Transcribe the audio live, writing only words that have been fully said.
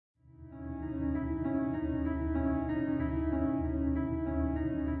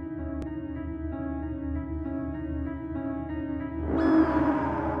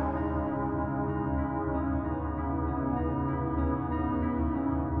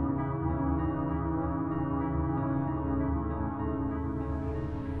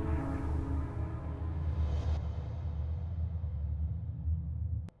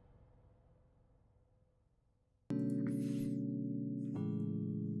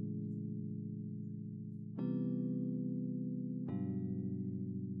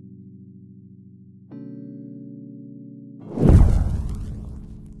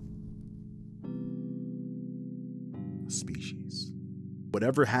species.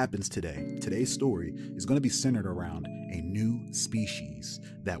 Whatever happens today, today's story is going to be centered around a new species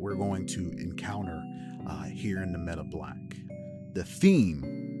that we're going to encounter here in the Meta Black. The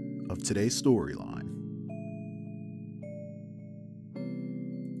theme of today's storyline: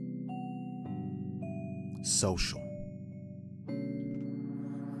 social.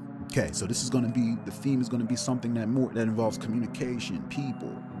 Okay, so this is going to be, the theme is going to be something that involves communication,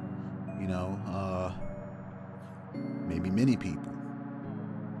 people, you know, maybe many people.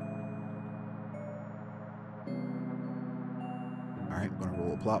 All right, I'm going to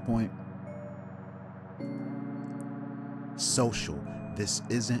roll a plot point. Social. This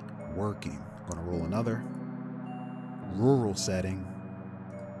isn't working. I'm going to roll another. Rural setting.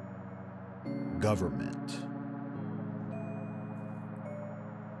 Government.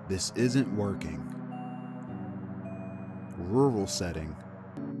 This isn't working. Rural setting.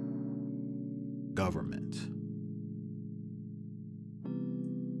 Government.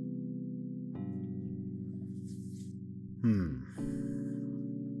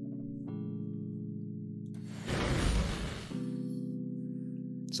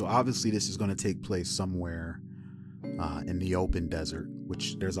 So obviously this is going to take place somewhere in the open desert,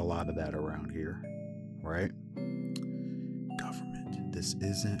 which there's a lot of that around here, right? Government. This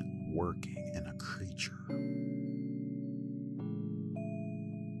isn't working in a creature.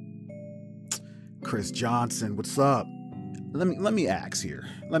 Chris Johnson, what's up? Let me ask here.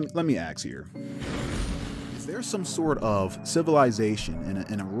 Let me ask here. Is there some sort of civilization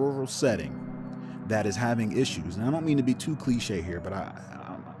in a rural setting that is having issues? And I don't mean to be too cliche here, but I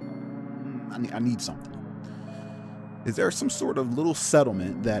need something. Is there some sort of little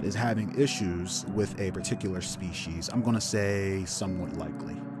settlement that is having issues with a particular species? I'm going to say somewhat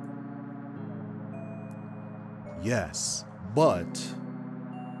likely. Yes, but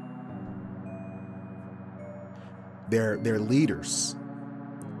their leaders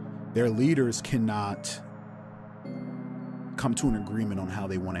cannot come to an agreement on how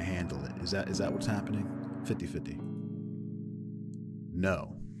they want to handle it. Is that what's happening? 50-50.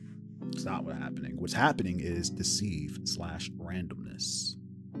 No. It's not what's happening. What's happening is deceive/randomness.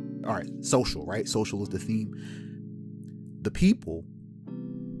 All right, social, right? Social is the theme. The people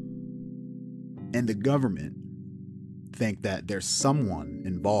and the government think that there's someone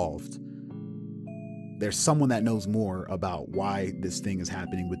involved. There's someone that knows more about why this thing is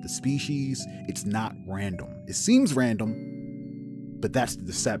happening with the species. It's not random. It seems random, but that's the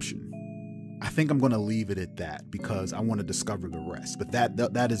deception. I think I'm going to leave it at that because I want to discover the rest. But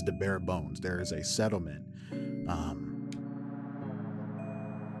that is the bare bones. There is a settlement. I'm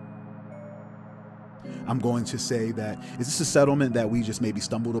going to say that, is this a settlement that we just maybe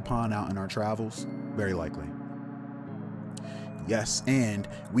stumbled upon out in our travels? Very likely. Yes, and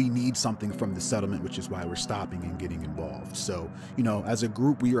we need something from the settlement, which is why we're stopping and getting involved. So, you know, as a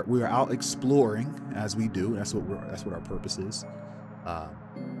group, we are out exploring as we do. That's what our purpose is.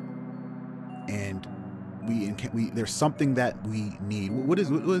 And there's something that we need. What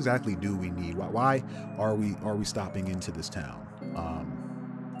exactly do we need? Why are we stopping into this town?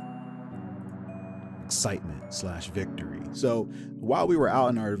 Excitement/victory. So while we were out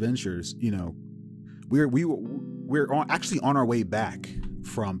on our adventures, you know, we're actually on our way back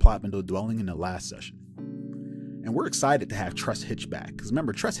from Platinum Dwelling in the last session, and we're excited to have Trust Hitch back because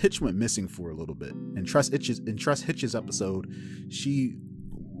remember, Trust Hitch went missing for a little bit. In Trust Hitch's episode, she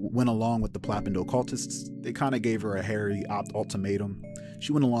went along with the Plapindo cultists. They kind of gave her a hairy ultimatum.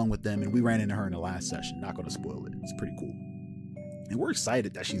 She went along with them, and we ran into her in the last session. Not going to spoil it. It's pretty cool. And we're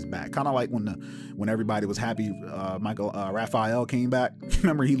excited that she's back. Kind of like when everybody was happy Raphael came back.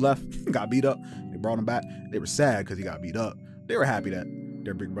 Remember, he left, got beat up. They brought him back. They were sad because he got beat up. They were happy that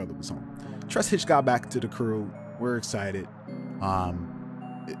their big brother was home. Trust Hitch got back to the crew. We're excited.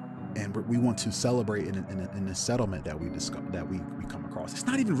 And we want to celebrate in a settlement that we come across. It's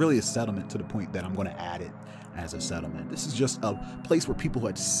not even really a settlement to the point that I'm going to add it as a settlement. This is just a place where people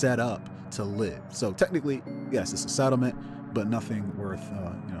had set up to live. So technically, yes, it's a settlement, but nothing worth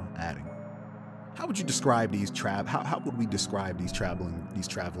adding. How would you describe these how would we describe these traveling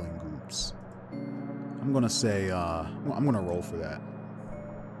groups? I'm gonna say I'm gonna roll for that.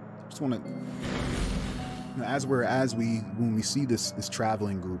 Just want to. When we see this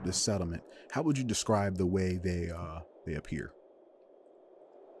traveling group, this settlement, how would you describe the way they appear?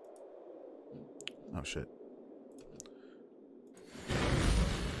 Oh shit.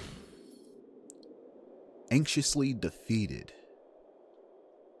 Anxiously defeated.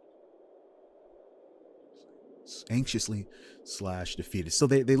 Anxiously/defeated. So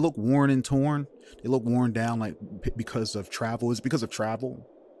they look worn and torn. They look worn down, like because of travel. It's because of travel.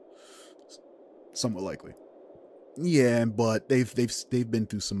 Somewhat likely. Yeah, but they've been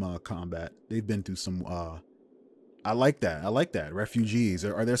through some combat. They've been through some I like that. I like that. Refugees.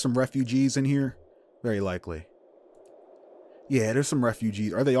 Are there some refugees in here? Very likely. Yeah, there's some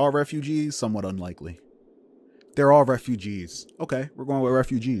refugees. Are they all refugees? Somewhat unlikely. They're all refugees. Okay, we're going with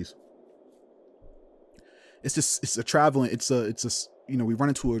refugees. It's a traveling, we run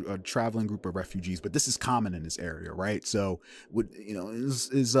into a traveling group of refugees, but this is common in this area, right? So,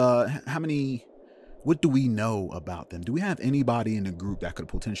 how many, what do we know about them? Do we have anybody in the group that could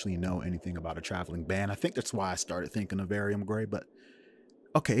potentially know anything about a traveling band? I think that's why I started thinking of Varium Gray, but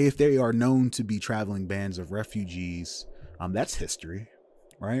okay, if they are known to be traveling bands of refugees, that's history,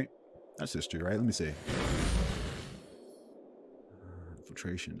 right? That's history, right? Let me see.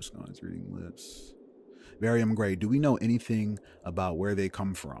 Infiltration, disguise, reading lips. Varium Gray, do we know anything about where they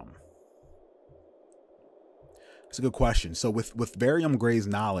come from? It's a good question. So with Varium Gray's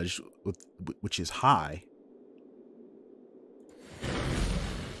knowledge, which is high,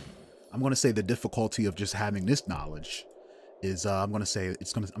 I'm going to say the difficulty of just having this knowledge is I'm going to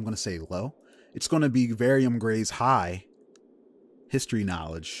say low. It's going to be Varium Gray's high history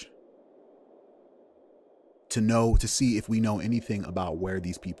knowledge to see if we know anything about where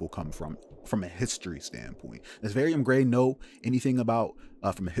these people come from a history standpoint. Does Varium Gray know anything about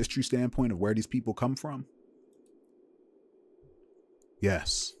from a history standpoint of where these people come from?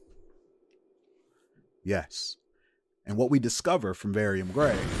 Yes. Yes. And what we discover from Varium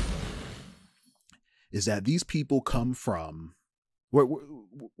Gray is that these people come from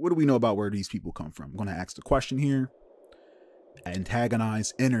what do we know about where these people come from? I'm going to ask the question here.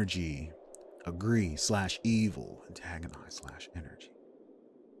 Antagonize energy. Agree / evil. Antagonize / energy.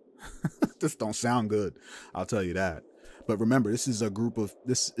 This don't sound good, I'll tell you that. But remember, this is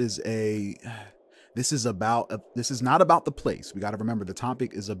not about the place. We got to remember the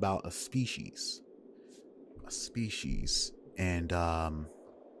topic is about a species. And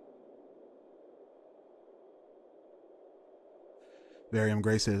Varium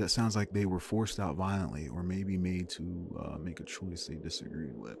Gray says that sounds like they were forced out violently or maybe made to make a choice they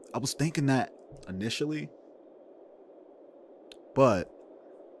disagreed with. I was thinking that initially, but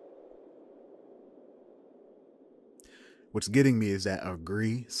what's getting me is that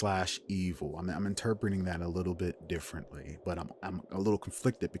agree / evil. I mean, I'm interpreting that a little bit differently, but I'm a little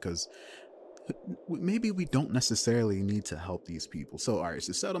conflicted because maybe we don't necessarily need to help these people. So, all right, it's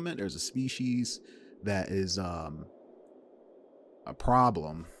a settlement. There's a species that is a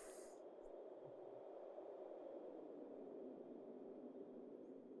problem.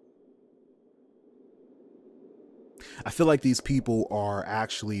 I feel like these people are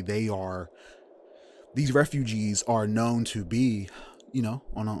actually, these refugees are known to be,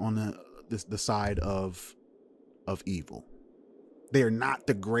 on the side of evil. They are not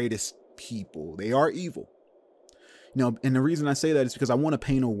the greatest people. They are evil. And the reason I say that is because I want to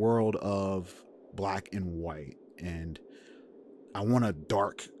paint a world of black and white, and I want a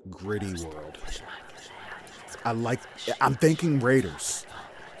dark, gritty world. I'm thinking Raiders.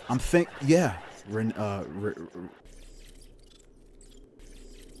 Yeah.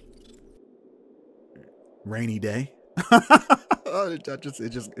 Rainy Day. it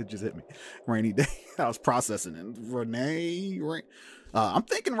just hit me. Rainy Day. I was processing it. I'm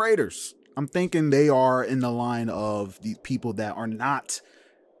thinking Raiders. I'm thinking they are in the line of the people that are not,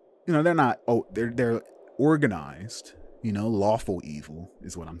 they're not. Oh, they're organized. Lawful evil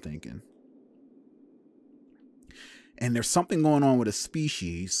is what I'm thinking. And there's something going on with a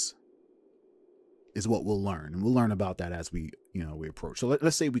species, is what we'll learn, and we'll learn about that as we approach. So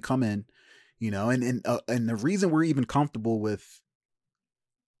let's say we come in. And the reason we're even comfortable with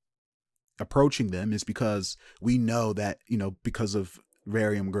approaching them is because we know that, because of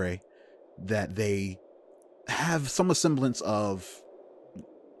Varium Gray, that they have some semblance of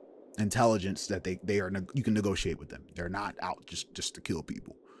intelligence, that you can negotiate with them. They're not out just to kill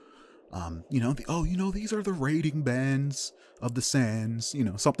people. These are the raiding bands of the sands,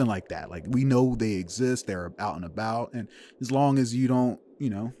 something like that. Like, we know they exist, they're out and about, and as long as you don't,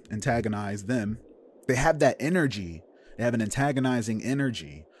 antagonize them, they have that energy. They have an antagonizing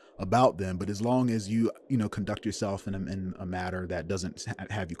energy about them, but as long as you conduct yourself in a matter that doesn't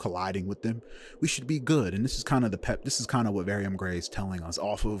have you colliding with them, we should be good. And this is kind of this is kind of what Varium Gray is telling us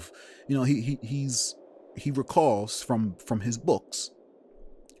off of, he recalls from his books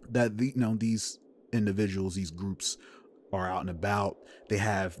that these individuals, these groups, are out and about.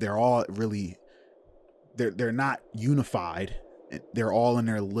 They're all really, they're not unified. They're all in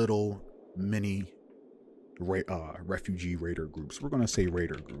their little mini refugee raider groups. We're going to say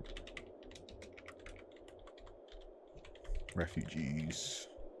raider group. Refugees.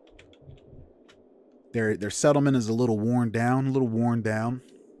 Their settlement is a little worn down,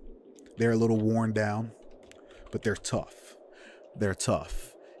 They're a little worn down, but they're tough. They're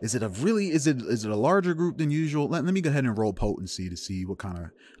tough. Is it a larger group than usual? Let me go ahead and roll potency to see what kind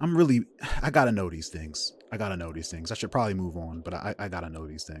of. I gotta know these things. I should probably move on, but I gotta know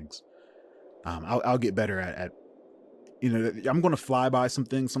these things. I'll get better at I'm going to fly by some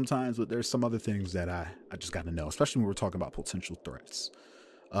things sometimes, but there's some other things that I just got to know, especially when we're talking about potential threats.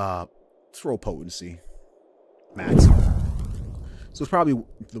 Let's roll potency. Max. So it's probably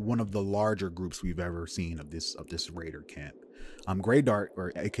one of the larger groups we've ever seen of this raider camp. Grey Dart,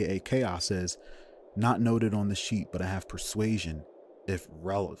 or aka Chaos, says, not noted on the sheet, but I have persuasion if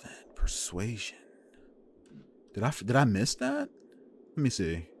relevant. Persuasion. Did I miss that? Let me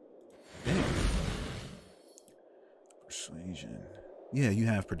see. Damn. Persuasion. Yeah, you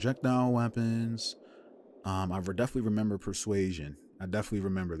have projectile weapons. I definitely remember persuasion. I definitely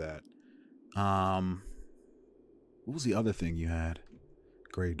remember that. What was the other thing you had?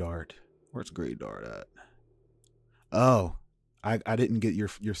 Grey Dart. Where's Grey Dart at? Oh, I didn't get your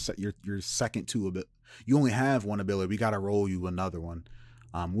second two a bit. You only have one ability. We gotta roll you another one.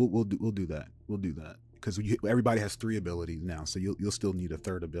 We'll do that. We'll do that because everybody has 3 abilities now, so you'll still need a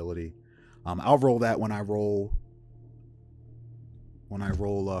third ability. I'll roll that when I roll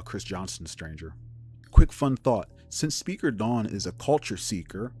Chris Johnston Stranger. Quick fun thought. Since Speaker Dawn is a culture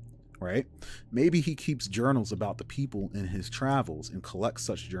seeker, right? Maybe he keeps journals about the people in his travels and collects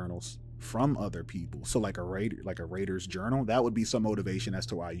such journals from other people. So like a raider's journal, that would be some motivation as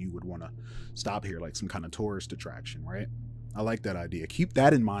to why you would want to stop here, like some kind of tourist attraction, right? I like that idea. Keep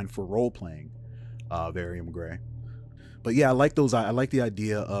that in mind for role playing, Varium Gray. But yeah, I like those. I like the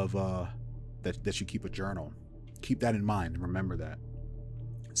idea of that you keep a journal. Keep that in mind. Remember that.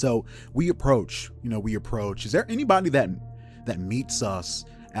 So we approach. Is there anybody that meets us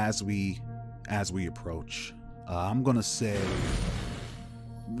as we approach? I'm gonna say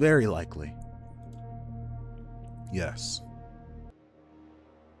very likely. Yes.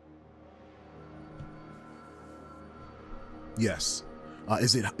 Yes.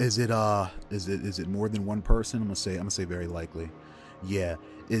 Is it more than one person? I'm gonna say very likely. Yeah.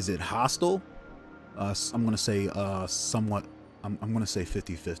 Is it hostile? I'm gonna say somewhat. I'm gonna say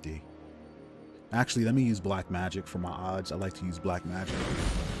 50-50. Actually, let me use black magic for my odds. I like to use black magic.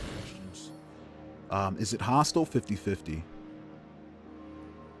 Is it hostile? 50-50.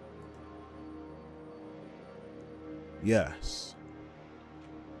 Yes.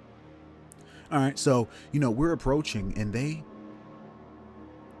 All right. So, we're approaching, and they,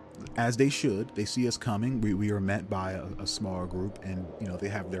 as they should, they see us coming. We are met by a small group, and, they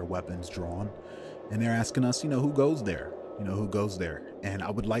have their weapons drawn, and they're asking us, who goes there? Who goes there? And I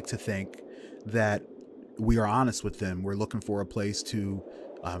would like to think that we are honest with them. We're looking for a place to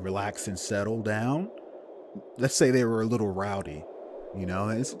relax and settle down. Let's say they were a little rowdy.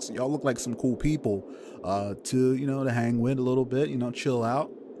 Y'all look like some cool people to hang with a little bit, chill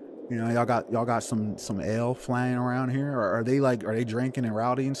out. Y'all got some ale flying around here, or are they drinking and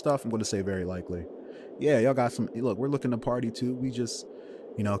rowdy and stuff? I'm going to say very likely. Yeah, y'all got some. Look, we're looking to party too. We just,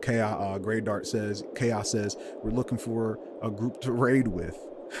 Chaos. Chaos says we're looking for a group to raid with.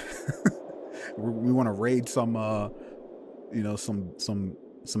 We want to raid some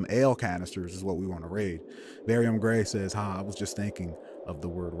ale canisters is what we want to raid. Varium Gray says, I was just thinking of the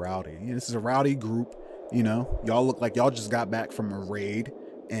word rowdy. This is a rowdy group. Y'all look like y'all just got back from a raid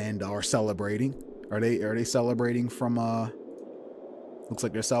and are celebrating. Are they celebrating from looks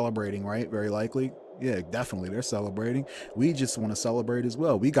like they're celebrating, right? Very likely. Yeah, definitely they're celebrating. We just want to celebrate as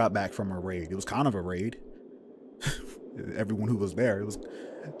well. We got back from a raid. It was kind of a raid. Everyone who was there, it was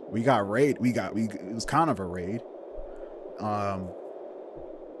kind of a raid.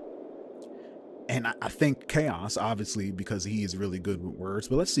 And I think Chaos, obviously, because he is really good with words.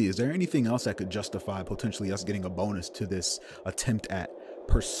 But let's see, is there anything else that could justify potentially us getting a bonus to this attempt at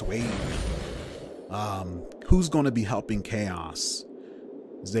persuade? Who's going to be helping Chaos?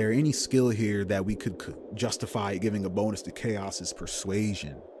 Is there any skill here that we could justify giving a bonus to Chaos's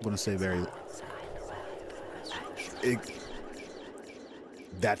persuasion? I'm going to say very...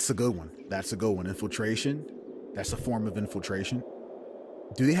 That's a good one. Infiltration. That's a form of infiltration.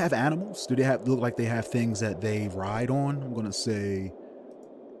 Do they have animals? Look like they have things that they ride on? I'm going to say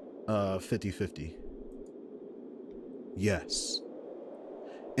 50-50. Yes.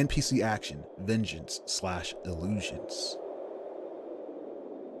 NPC action, vengeance/illusions.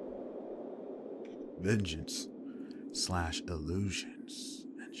 Vengeance/illusions.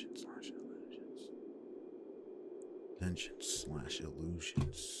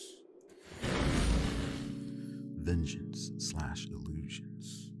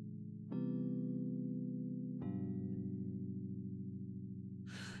 Vengeance/illusions.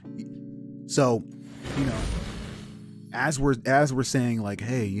 So, you know, as we're saying, like,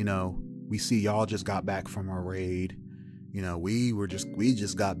 hey, you know, we see y'all just got back from a raid. You know, we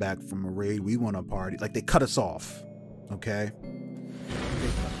just got back from a raid. We want to party. Like, they cut us off. Okay. They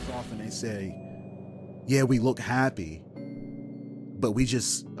cut us off and they say, yeah, we look happy, but we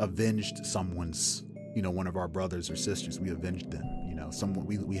just avenged someone's, you know, one of our brothers or sisters. We avenged them. You know, someone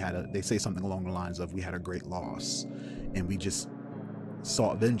we had a, they say something along the lines of, we had a great loss and we just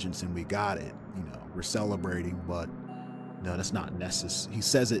sought vengeance and we got it. You know, we're celebrating, but no, that's not necessary. He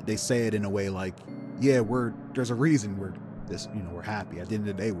says it, they say it in a way like, yeah, there's a reason we're this, you know, we're happy. At the end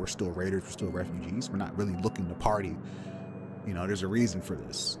of the day, we're still raiders, we're still refugees. We're not really looking to party. You know, there's a reason for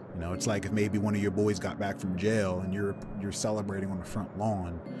this. You know, it's like if maybe one of your boys got back from jail and you're celebrating on the front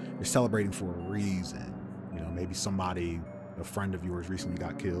lawn, you're celebrating for a reason. You know, maybe a friend of yours recently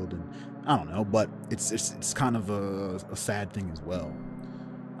got killed, and I don't know, but it's kind of a sad thing as well.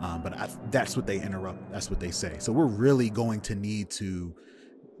 But that's what they interrupt. That's what they say. So we're really going to need to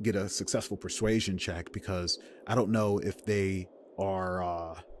get a successful persuasion check, because I don't know if they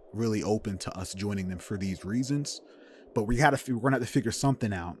are really open to us joining them for these reasons. But we're gonna have to figure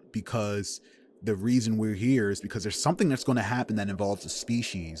something out, because the reason we're here is because there's something that's going to happen that involves a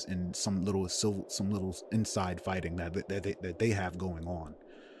species and some little inside fighting that they have going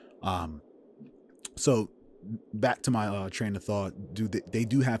on. So back to my train of thought, they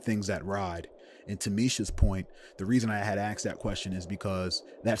do have things that ride. And to Misha's point, the reason I had asked that question is because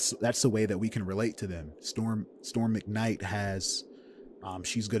that's the way that we can relate to them. Storm McKnight has,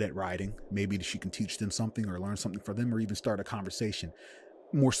 she's good at riding. Maybe she can teach them something or learn something for them, or even start a conversation.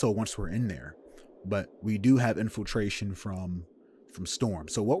 More so once we're in there. But we do have infiltration from Storm.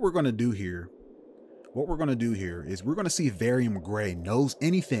 So what we're going to do here is we're going to see if Varium Gray knows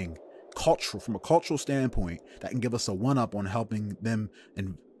anything cultural, from a cultural standpoint, that can give us a one-up on helping them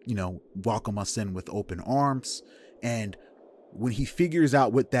and, you know, welcome us in with open arms. And when he figures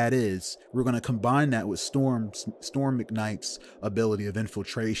out what that is, we're going to combine that with Storm McKnight's ability of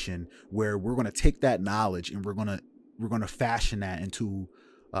infiltration, where we're going to take that knowledge and we're going to fashion that into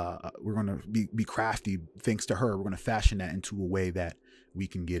we're going to be crafty. Thanks to her, we're going to fashion that into a way that we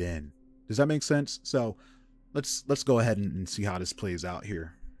can get in. Does that make sense? So let's go ahead and see how this plays out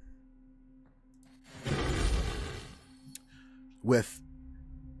here. With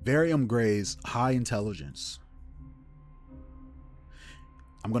Varium Gray's high intelligence,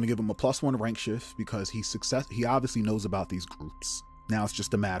 I'm going to give him a +1 rank shift, because he obviously knows about these groups. Now it's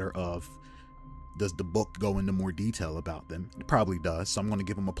just a matter of, does the book go into more detail about them? It probably does. So I'm going to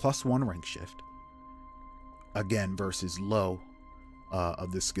give him a +1 rank shift. Again, versus low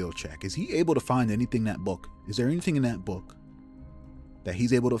of this skill check. Is he able to find anything in that book? Is there anything in that book that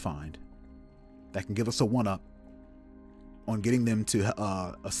he's able to find that can give us a one-up on getting them to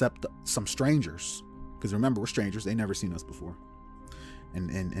accept some strangers? Because remember, we're strangers. They never seen us before.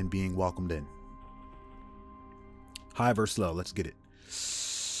 And being welcomed in. High versus low. Let's get it.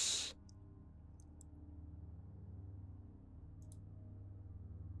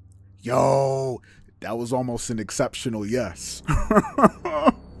 Yo, that was almost an exceptional yes.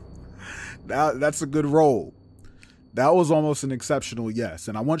 That's a good roll. That was almost an exceptional yes.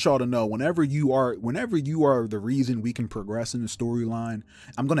 And I want y'all to know, whenever you are the reason we can progress in the storyline,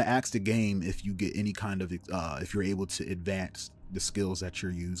 I'm going to ask the game if you get any kind of, if you're able to advance the skills that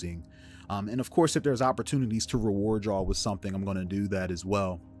you're using. And of course, if there's opportunities to reward y'all with something, I'm going to do that as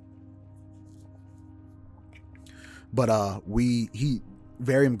well. But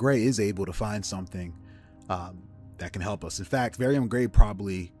Varium Gray is able to find something that can help us. In fact, Varium Gray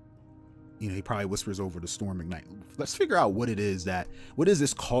probably, he probably whispers over to Storm McKnight. Let's figure out what is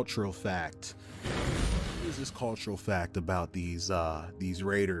this cultural fact? What is this cultural fact about these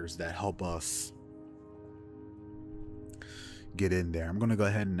raiders that help us get in there? I'm going to go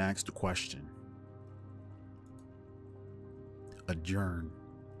ahead and ask the question.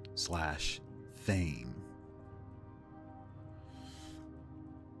 Adjourn/theme.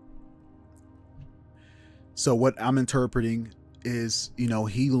 So what I'm interpreting is,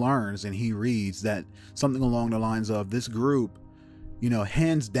 he learns and he reads that something along the lines of, this group,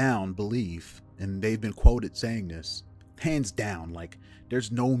 hands down believe, and they've been quoted saying this, hands down, like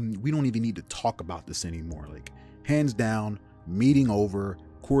we don't even need to talk about this anymore. Like, hands down, meeting over,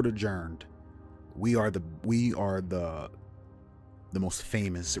 court adjourned. We are the most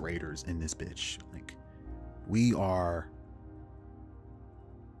famous raiders in this bitch. Like, we are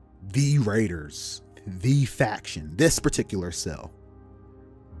the raiders, the faction, this particular cell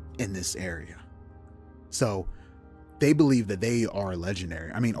in this area. So they believe that they are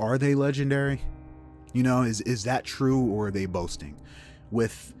legendary. I mean, are they legendary? Is that true, or are they boasting?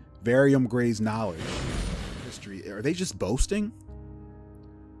 with Varium Gray's knowledge history. Are they just boasting?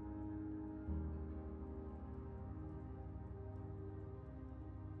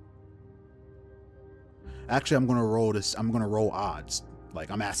 Actually, I'm gonna roll this. I'm gonna roll odds. Like,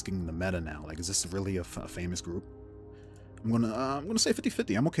 I'm asking the meta now. Like, is this really a famous group? I'm gonna say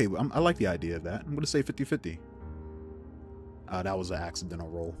 50-50. I'm okay. I like the idea of that. I'm gonna say 50-50. That was an accidental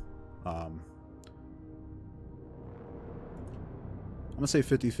roll. I'm gonna say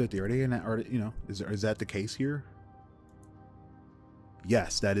 50-50. Are they in that? Are, you know, is that the case here?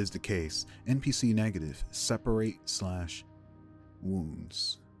 Yes, that is the case. NPC negative. Separate /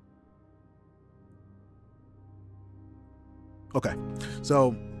 wounds. Okay,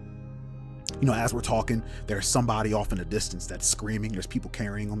 so, you know, as we're talking, there's somebody off in the distance that's screaming. There's people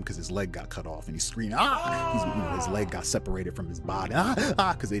carrying him because his leg got cut off, and he's screaming, ah! You know, his leg got separated from his body,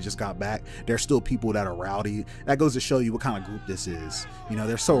 because they just got back. There's still people that are rowdy. That goes to show you what kind of group this is. You know,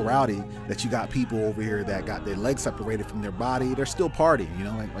 they're so rowdy that you got people over here that got their legs separated from their body. They're still partying, you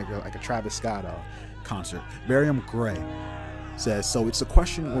know, like a Travis Scott concert. Varium Gray says, so it's a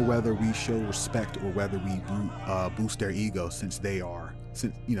question of whether we show respect or whether we boost their ego since they are,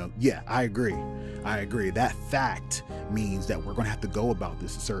 you know, yeah, I agree. That fact means that we're going to have to go about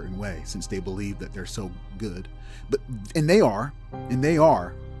this a certain way since they believe that they're so good. And they are,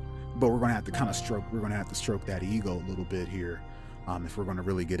 but we're going to have to kind of stroke that ego a little bit here if we're going to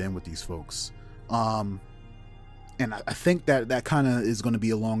really get in with these folks. And I think that kind of is going to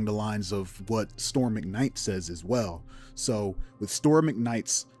be along the lines of what Storm McKnight says as well. So with Storm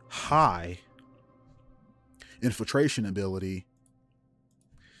McKnight's high infiltration ability,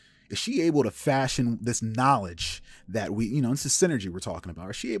 is she able to fashion this knowledge that we, you know, this is synergy we're talking about.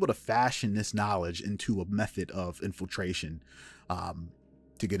 Is she able to fashion this knowledge into a method of infiltration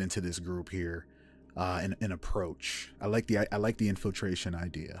to get into this group here, an approach? I like the infiltration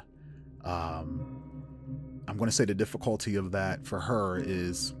idea. I'm going to say the difficulty of that for her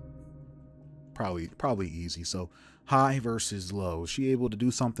is probably easy. So high versus low. Is she able to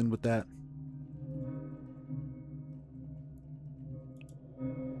do something with that?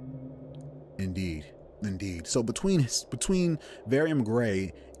 Indeed. So between Varium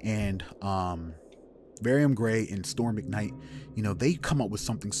Gray and Storm McKnight, you know, they come up with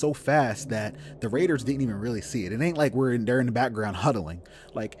something so fast that the Raiders didn't even really see it. It ain't like they're in the background huddling.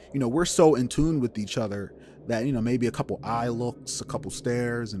 Like, you know, we're so in tune with each other that, you know, maybe a couple eye looks, a couple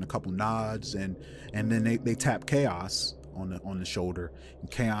stares, and a couple nods, and then they tap Chaos on the shoulder. And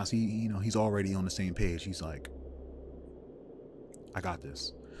Chaos, he's already on the same page. He's like, I got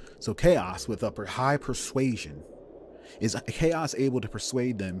this. So Chaos, with upper high persuasion, is Chaos able to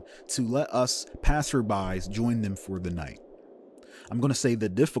persuade them to let us passerbys join them for the night? I'm going to say the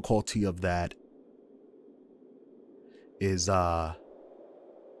difficulty of that is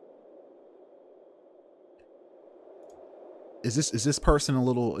is this person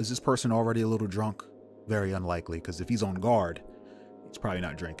already a little drunk? Very unlikely, because if he's on guard, he's probably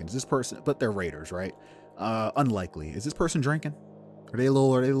not drinking. Is this person, but they're Raiders, right? Unlikely. Is this person drinking? Are they a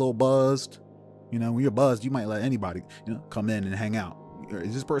little buzzed? You know, when you're buzzed, you might let anybody, you know, come in and hang out.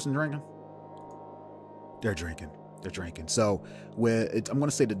 Is this person drinking? They're drinking. So I'm going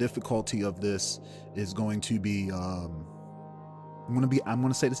to say the difficulty of this is going to be, I'm going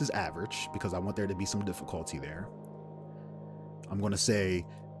to say this is average because I want there to be some difficulty there. I'm going to say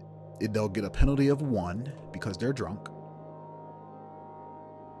they'll get a penalty of 1 because they're drunk.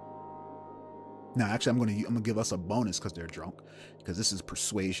 Now, actually, I'm going to give us a bonus because they're drunk, because this is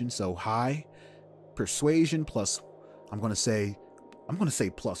persuasion. So high persuasion plus, I'm going to say +2. I'm going to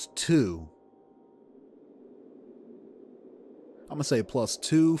say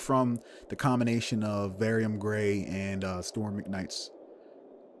 +2 from the combination of Varium Gray and Storm McKnight's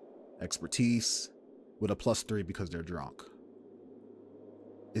expertise, with a +3 because they're drunk.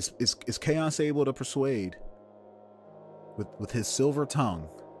 Is Chaos able to persuade with his silver tongue,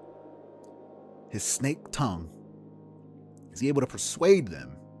 his snake tongue? Is he able to persuade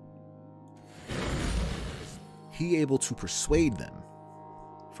them? He able to persuade them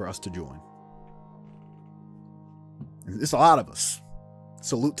for us to join? And it's a lot of us.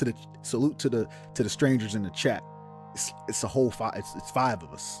 Salute to the strangers in the chat. It's a whole 5. It's 5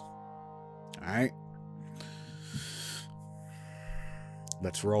 of us. All right.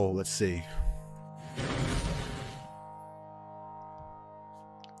 Let's roll. Let's see.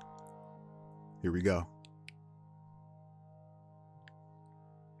 Here we go.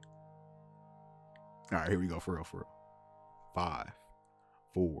 All right, here we go. For real. 5,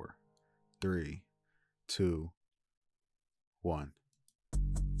 4, 3, 2, 1.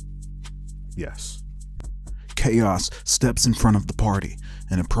 Yes. Chaos steps in front of the party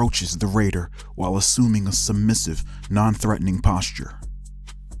and approaches the raider while assuming a submissive, non-threatening posture.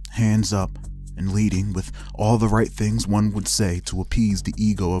 Hands up and leading with all the right things one would say to appease the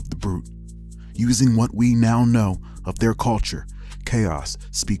ego of the brute. Using what we now know of their culture, Chaos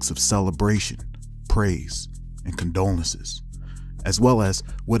speaks of celebration, praise, and condolences, as well as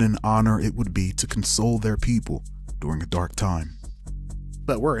what an honor it would be to console their people during a dark time.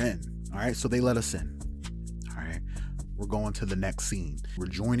 But we're in, all right? So they let us in, all right? We're going to the next scene.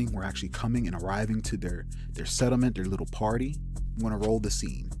 We're actually coming and arriving to their settlement, their little party. I'm gonna roll the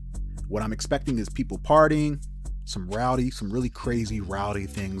scene. What I'm expecting is people partying, some really crazy rowdy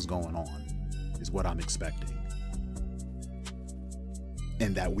things going on, is what I'm expecting.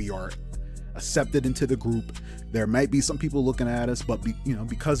 And that we are accepted into the group. There might be some people looking at us, but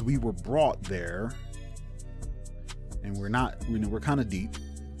because we were brought there, and we're kind of deep,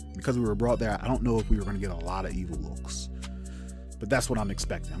 because we were brought there, I don't know if we were going to get a lot of evil looks, but that's what I'm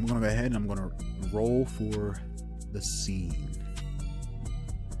expecting. I'm going to go ahead and I'm going to roll for the scene.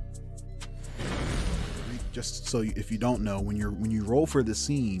 Just so if you don't know, when you roll for the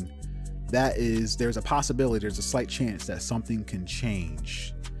scene, there's a possibility, there's a slight chance that something can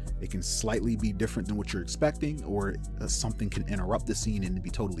change. It can slightly be different than what you're expecting, or something can interrupt the scene and be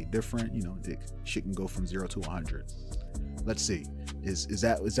totally different. Shit can go from 0 to 100. Let's see. Is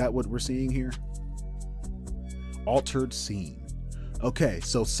that what we're seeing here? Altered scene. Okay,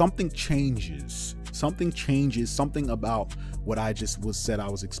 so something changes. Something about what I just said I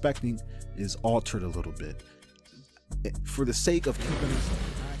was expecting is altered a little bit. For the sake of keeping us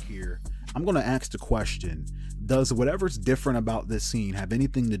back here, I'm going to ask the question: does whatever's different about this scene have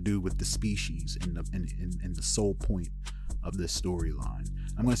anything to do with the species and the sole point of this storyline?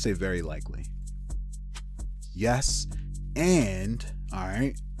 I'm going to say very likely. Yes, and all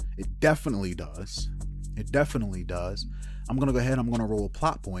right, it definitely does. It definitely does. I'm going to go ahead. I'm going to roll a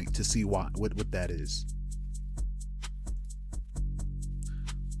plot point to see what that is.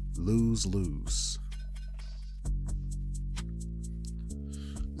 Lose.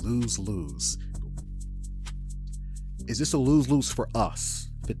 Is this a lose-lose for us?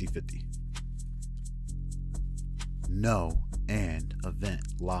 50-50. No, and event,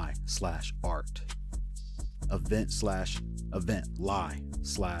 lie, / art. Event, lie,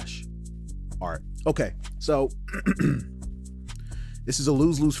 / art. Okay, so this is a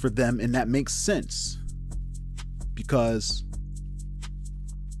lose-lose for them, and that makes sense because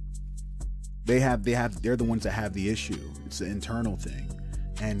they're the ones that have the issue. It's an internal thing.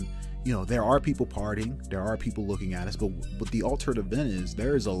 And there are people partying, there are people looking at us, but the altered event is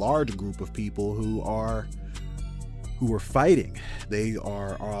there is a large group of people who are fighting. They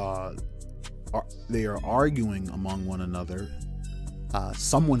are arguing among one another.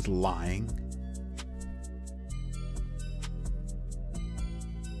 Someone's lying.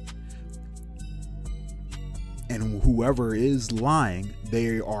 And whoever is lying,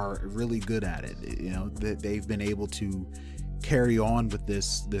 they are really good at it. They've been able to carry on with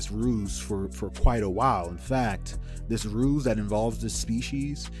this ruse for quite a while. In fact, this ruse that involves this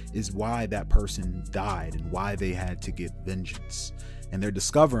species is why that person died and why they had to get vengeance. And they're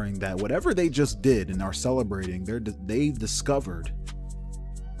discovering that whatever they just did and are celebrating, they've discovered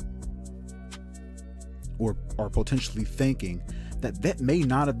or are potentially thinking that may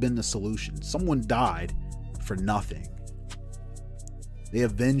not have been the solution. Someone died for nothing. They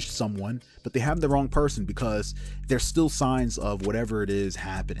avenged someone, but they have the wrong person because there's still signs of whatever it is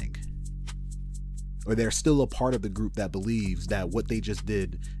happening. Or they're still a part of the group that believes that what they just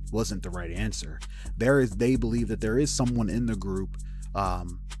did wasn't the right answer. They believe that there is someone in the group,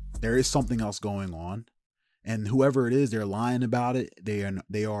 there is something else going on, and whoever it is, they're lying about it.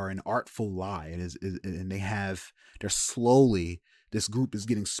 They are an artful lie. They're slowly. This group is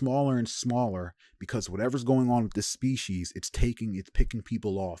getting smaller and smaller because whatever's going on with this species, it's picking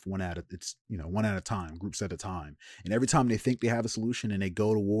people off one at a time, groups at a time. And every time they think they have a solution and they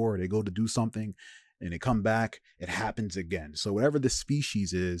go to war, or they go to do something, and they come back, it happens again. So whatever this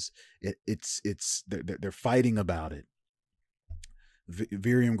species is, they're fighting about it.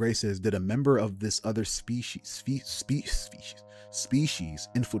 Virium Gray says, did a member of this other species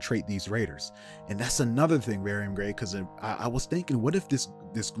infiltrate these raiders? And that's another thing, Virium Gray, because I was thinking, what if this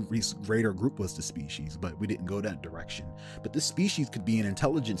raider group was the species? But we didn't go that direction. But this species could be an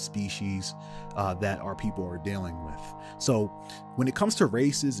intelligent species that our people are dealing with. So when it comes to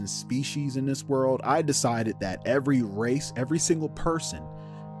races and species in this world, I decided that every race, every single person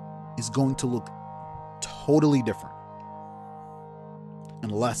is going to look totally different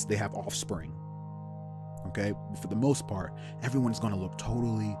unless they have offspring. Okay, for the most part, everyone's going to look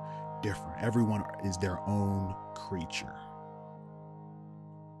totally different. Everyone is their own creature,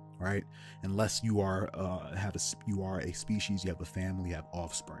 right? Unless you are you are a species, you have a family, you have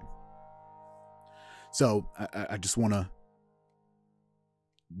offspring. So I just want to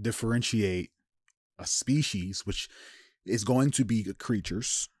differentiate a species, which is going to be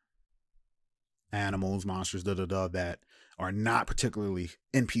creatures, animals, monsters, that are not particularly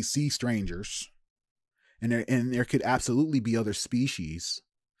NPC strangers, and there could absolutely be other species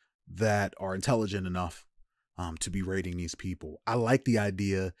that are intelligent enough to be raiding these people. I like the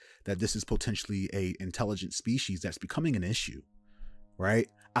idea that this is potentially a intelligent species that's becoming an issue, right?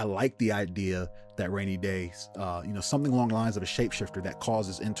 I like the idea that Rainy Day, something along the lines of a shapeshifter that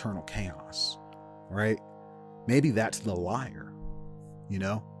causes internal chaos, right? Maybe that's the liar,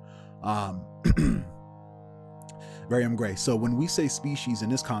 Very Gray. So when we say species in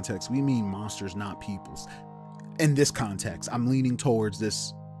this context, we mean monsters, not peoples. In this context, I'm leaning towards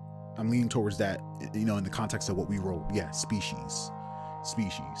that, in the context of what we wrote. Yeah, species.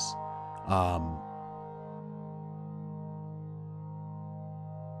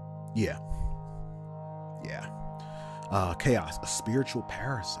 Yeah. Chaos, a spiritual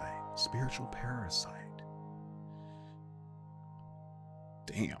parasite.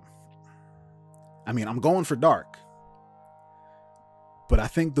 Damn. I mean, I'm going for dark, but I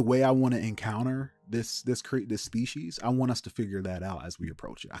think the way I want to encounter this species, I want us to figure that out as we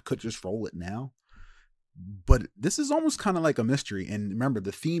approach it. I could just roll it now, but this is almost kind of like a mystery. And remember,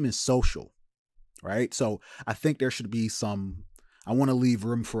 the theme is social, right? So I think there should be I want to leave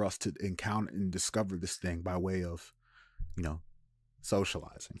room for us to encounter and discover this thing by way of,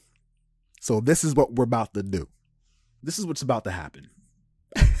 socializing. So this is what we're about to do. This is what's about to happen.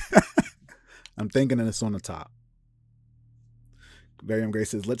 I'm thinking of this on the top. Varium Gray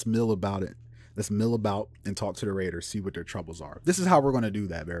says, let's mill about it. Let's mill about and talk to the raiders, see what their troubles are. This is how we're going to do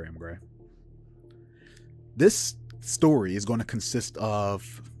that, Varium Gray. This story is going to consist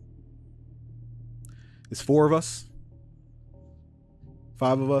of, it's 4 of us.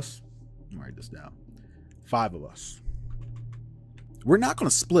 5 of us. Let me write this down. 5 of us. We're not going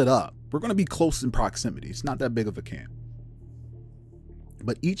to split up. We're going to be close in proximity. It's not that big of a camp.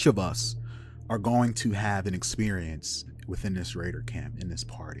 But each of us are going to have an experience within this raider camp, in this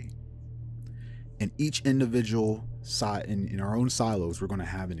party. In each individual side, in our own silos, we're going to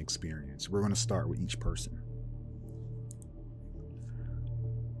have an experience. We're going to start with each person.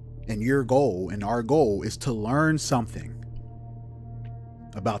 And your goal and our goal is to learn something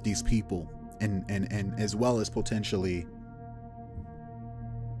about these people, and as well as potentially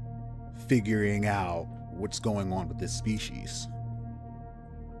figuring out what's going on with this species,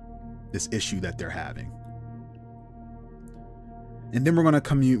 this issue that they're having. And then we're going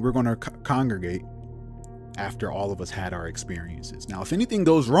to congregate after all of us had our experiences. Now, if anything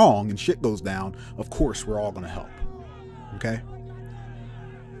goes wrong and shit goes down, of course, we're all going to help. Okay?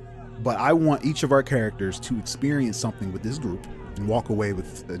 But I want each of our characters to experience something with this group and walk away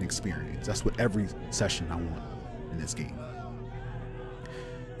with an experience. That's what every session I want in this game.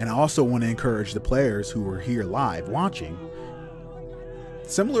 And I also want to encourage the players who are here live watching,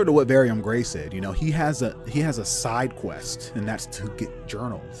 similar to what Varium Gray said, he has a side quest, and that's to get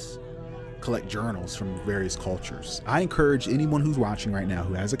journals, collect journals from various cultures. I encourage anyone who's watching right now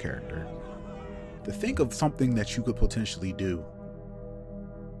who has a character to think of something that you could potentially do.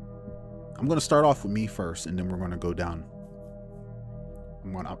 I'm going to start off with me first, and then we're going to go down.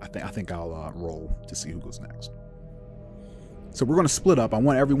 I think I'll roll to see who goes next. So we're going to split up. I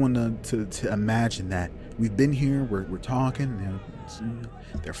want everyone to imagine that we've been here, we're talking,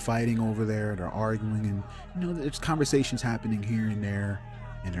 they're fighting over there, they're arguing, and there's conversations happening here and there,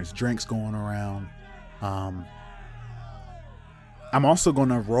 and there's drinks going around. I'm also going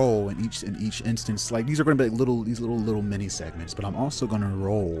to roll in each instance, like these are going to be like these little mini segments, but I'm also going to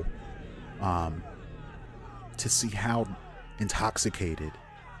roll to see how intoxicated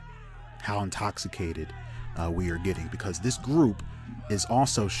we are getting, because this group is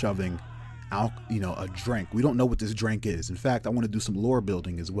also shoving out a drink. We don't know what this drink is. In fact, I want to do some lore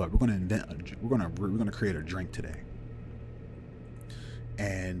building as well. We're going to create a drink today,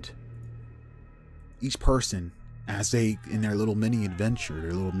 and each person, as they in their little mini adventure,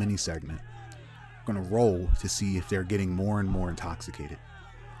 their little mini segment, going to roll to see if they're getting more and more intoxicated.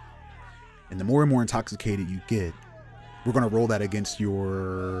 And the more and more intoxicated you get, we're going to roll that against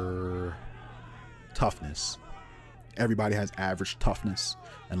your toughness. Everybody has average toughness,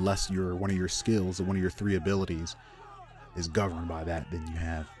 unless one of your skills or one of your 3 abilities is governed by that. Then you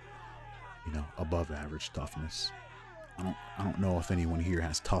have, above average toughness. I don't know if anyone here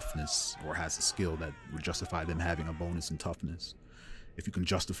has toughness or has a skill that would justify them having a bonus in toughness. If you can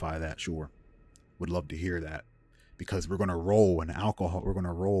justify that, sure. Would love to hear that, because we're going to roll an alcohol. We're going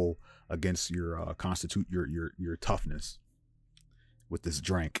to roll against your your toughness with this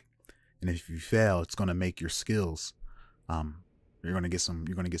drink. And if you fail, it's going to make your skills. You're going to get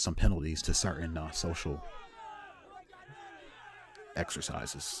some penalties to certain social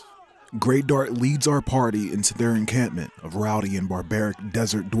exercises. Great Dart leads our party into their encampment of rowdy and barbaric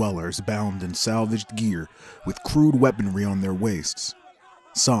desert dwellers bound in salvaged gear with crude weaponry on their waists.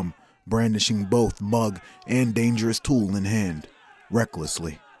 Some brandishing both mug and dangerous tool in hand,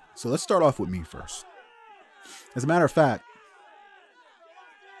 recklessly. So let's start off with me first. As a matter of fact,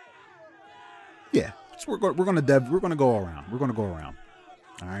 yeah, we're gonna go around. We're gonna go around.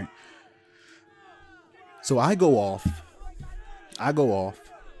 All right. So I go off.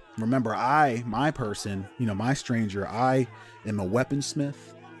 Remember, my person, my stranger, I am a weaponsmith.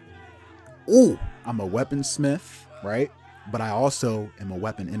 Ooh, I'm a weaponsmith, right? But I also am a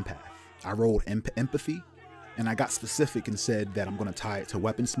weapon empath. I rolled empathy, and I got specific and said that I'm going to tie it to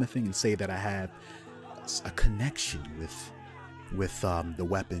weaponsmithing and say that I have a connection with the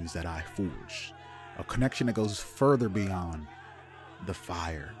weapons that I forge. A connection that goes further beyond the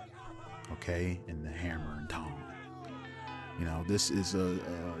fire, okay, and the hammer and tong. This is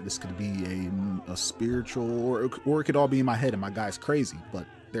this could be a spiritual, or it could all be in my head and my guy's crazy, but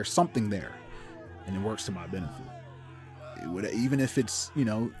there's something there, and it works to my benefit. Even if it's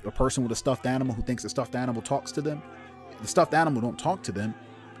a person with a stuffed animal who thinks the stuffed animal talks to them, the stuffed animal don't talk to them,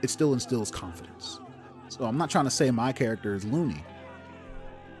 it still instills confidence. So I'm not trying to say my character is loony,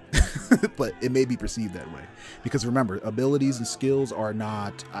 but it may be perceived that way, because remember, abilities and skills are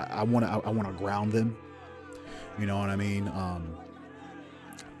not. I want to ground them. You know what I mean?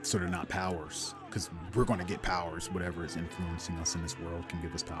 So they're not powers, because we're going to get powers. Whatever is influencing us in this world can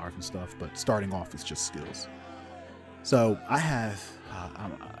give us powers and stuff. But starting off, it's just skills. So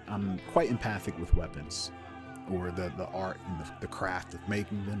I'm quite empathic with weapons, or the art and the craft of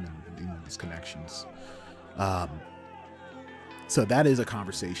making them, and these connections. So that is a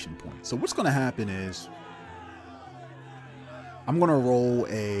conversation point. So what's going to happen is I'm going to roll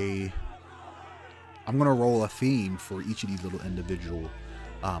a theme for each of these little individual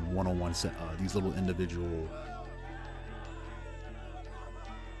one-on-one these little individual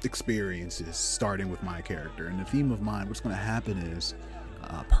experiences, starting with my character. And the theme of mine, what's going to happen is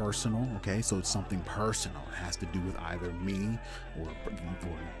personal. Okay, so it's something personal. It has to do with either me or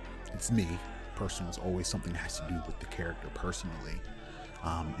it's me. Personal is always something that has to do with the character personally.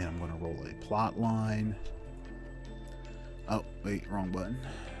 And I'm going to roll a plot line. Oh wait, wrong button.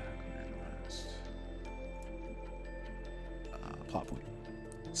 Plot point.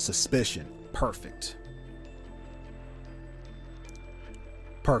 Suspicion. Perfect.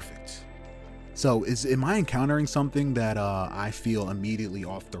 So am I encountering something that I feel immediately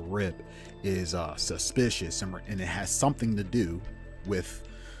off the rip is suspicious, and it has something to do with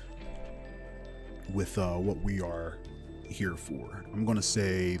what we are here for? I'm gonna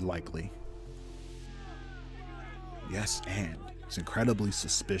say likely. Yes, and it's incredibly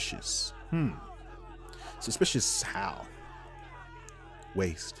suspicious. Suspicious how?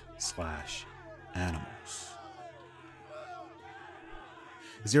 Waste / animals.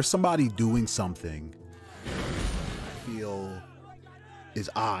 Is there somebody doing something I feel is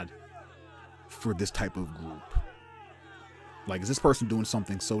odd for this type of group? Like, is this person doing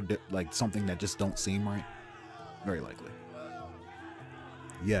something something that just don't seem right? Very likely.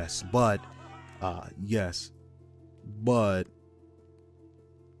 Yes, but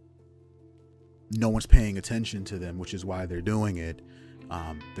no one's paying attention to them, which is why they're doing it.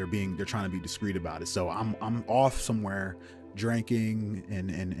 They're trying to be discreet about it. So I'm off somewhere drinking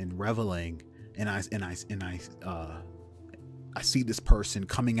and reveling, and I see this person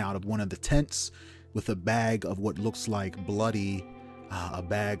coming out of one of the tents with a bag of what looks like bloody, a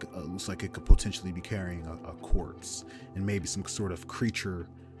bag looks like it could potentially be carrying a corpse and maybe some sort of creature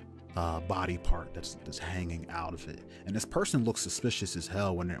body part that's hanging out of it. And this person looks suspicious as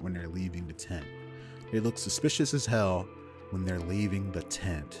hell when they're leaving the tent. They look suspicious as hell when they're leaving the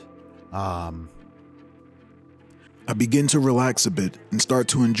tent. I begin to relax a bit and start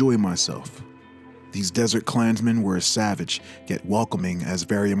to enjoy myself. These desert clansmen were as savage, yet welcoming as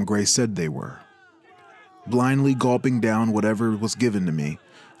Varium Gray said they were. Blindly gulping down whatever was given to me,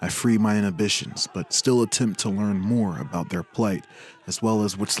 I free my inhibitions, but still attempt to learn more about their plight, as well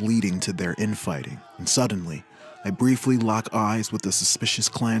as what's leading to their infighting. And suddenly, I briefly lock eyes with a suspicious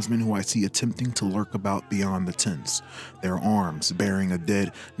clansman who I see attempting to lurk about beyond the tents, their arms bearing a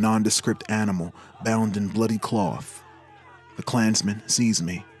dead, nondescript animal bound in bloody cloth. The clansman sees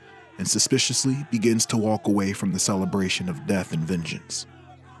me and suspiciously begins to walk away from the celebration of death and vengeance.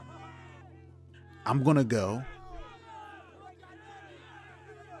 I'm gonna go.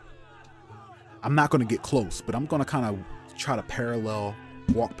 I'm not gonna get close, but I'm gonna kind of try to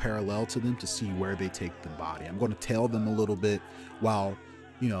walk parallel to them to see where they take the body. I'm gonna tail them a little bit while,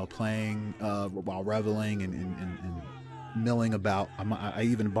 playing, while reveling and milling about. I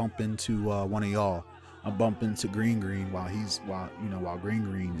even bump into one of y'all. I bump into Green while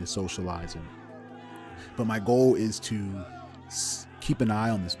Green is socializing. But my goal is to keep an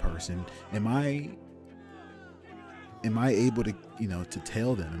eye on this person. Am I able to, to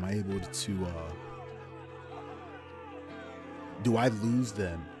tail them? Am I able to, do I lose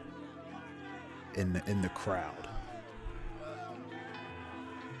them in the crowd?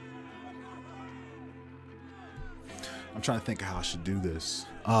 I'm trying to think of how I should do this.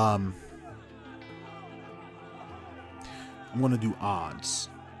 I'm gonna do odds.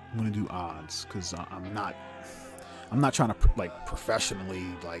 Because I'm not trying to professionally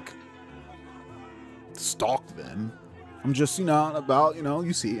stalk them. I'm just about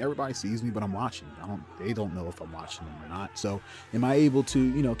you see, everybody sees me, but I'm watching. They don't know if I'm watching them or not. So am I able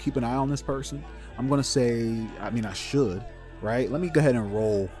to keep an eye on this person? I'm gonna say, I should, right? Let me go ahead and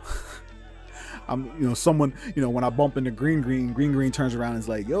roll. I'm someone, when I bump into Green turns around and is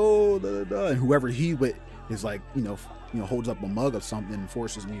like, yo, da, da, da, and whoever he with is like, holds up a mug of something and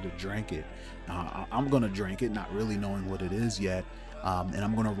forces me to drink it. I'm gonna drink it, not really knowing what it is yet, and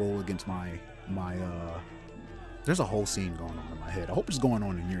I'm gonna roll against my there's a whole scene going on in my head. I hope it's going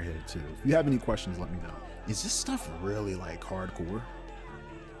on in your head too. If you have any questions, let me know. Is this stuff really hardcore?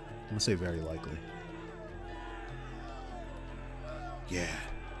 I'm gonna say very likely. Yeah.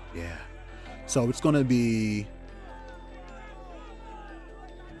 So it's gonna be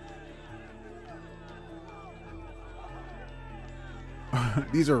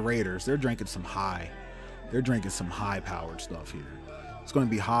these are raiders. They're drinking some high powered stuff here. It's going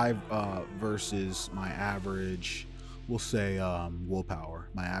to be high versus my average, we'll say willpower,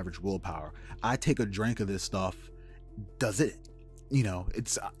 my average willpower. I take a drink of this stuff. Does it,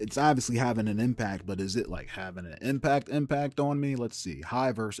 it's obviously having an impact, but is it having an impact on me? Let's see.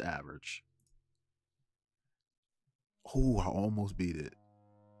 High versus average. Oh, I almost beat it.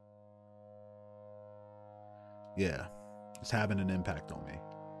 Yeah, it's having an impact on me.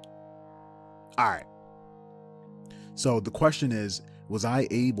 All right. So the question is, was I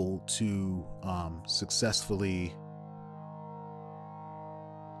able to successfully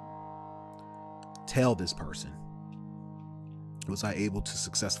tell this person? Was I able to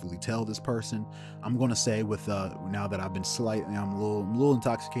successfully tell this person? I'm going to say with now that I've been I'm a little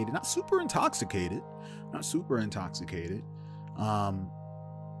intoxicated, not super intoxicated.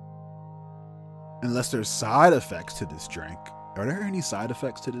 Unless there's side effects to this drink. Are there any side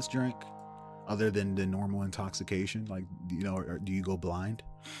effects to this drink other than the normal intoxication? Or do you go blind?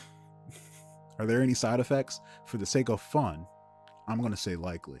 Are there any side effects? For the sake of fun, I'm going to say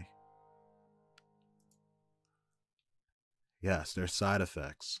likely. Yes, there's side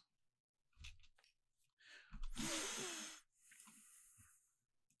effects.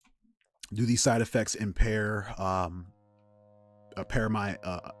 Do these side effects impair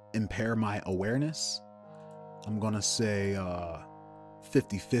my awareness? I'm gonna say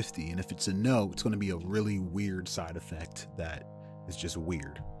 50-50, and if it's a no, it's gonna be a really weird side effect that is just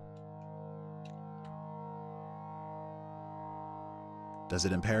weird. Does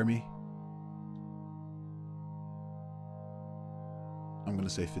it impair me? I'm gonna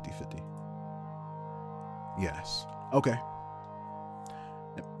say 50-50. Yes. Okay.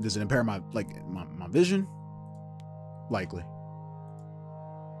 Does it impair my vision? Likely.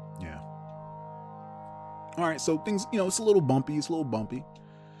 Yeah. All right, so things, it's a little bumpy.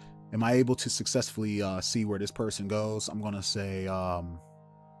 Am I able to successfully see where this person goes? I'm gonna say and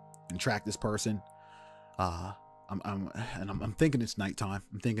track this person. I'm thinking it's nighttime.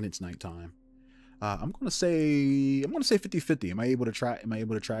 I'm gonna say 50-50. Am I able to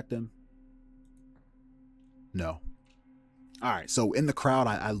track them? No. All right, so in the crowd,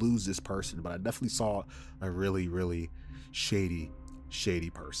 I lose this person, but I definitely saw a really, really shady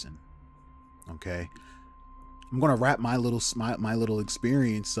person. Okay, I'm gonna wrap my little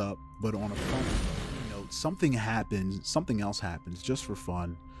experience up, but on a fun note, something else happens just for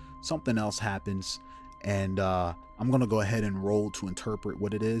fun. Something else happens, and I'm gonna go ahead and roll to interpret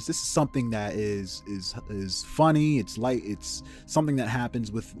what it is. This is something that is funny. It's light. It's something that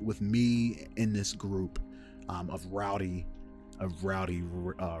happens with me in this group of rowdy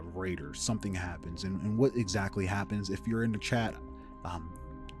raiders. Something happens, and what exactly happens? If you're in the chat,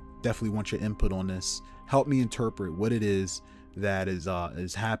 definitely want your input on this. Help me interpret what it is that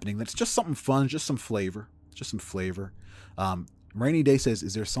is happening. That's just something fun, just some flavor, just some flavor. Rainy Day says,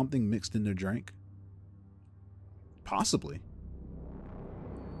 is there something mixed in the drink? Possibly.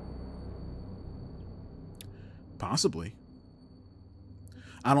 Possibly.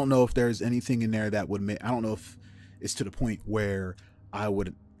 I don't know if there's anything in there that would make, I don't know if it's to the point where I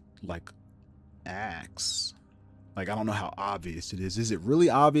would like ask. Like, I don't know how obvious it is. Is it really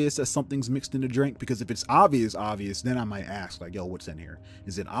obvious that something's mixed in the drink? Because if it's obvious, then I might ask, like, yo, what's in here?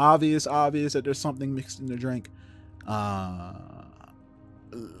 Is it obvious that there's something mixed in the drink?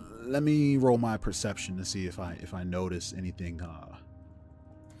 Let me roll my perception to see if I notice anything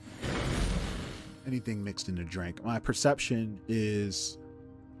anything mixed in the drink. My perception is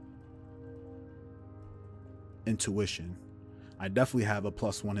intuition. I definitely have a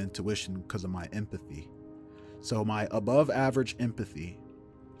 +1 intuition because of my empathy. So my above average intuition.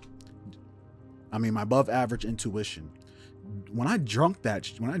 When I drunk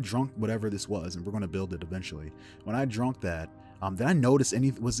whatever this was, and we're going to build it eventually. When I drunk that, did I notice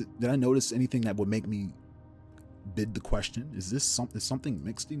anything that would make me bid the question? Is something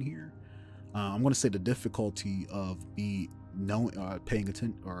mixed in here? I'm going to say the difficulty of paying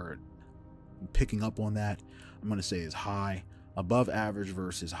attention or picking up on that, I'm going to say is high. Above average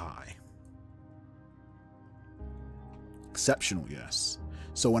versus high. Exceptional, yes.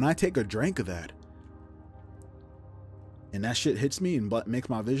 So when I take a drink of that and that shit hits me and makes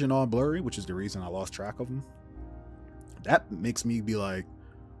my vision all blurry, which is the reason I lost track of them, that makes me be like,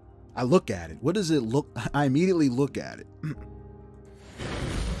 I look at it. What does it look? I immediately look at it.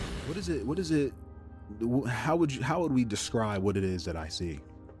 What is it? How would we describe what it is that I see?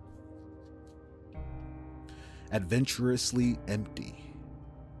 Adventurously empty.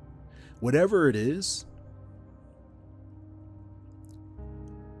 Whatever it is,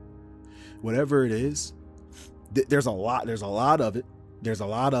 there's a lot of it,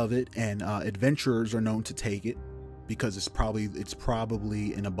 and adventurers are known to take it because it's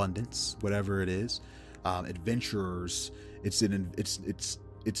probably in abundance. Whatever it is, adventurers,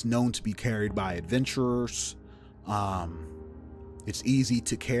 it's known to be carried by adventurers. It's easy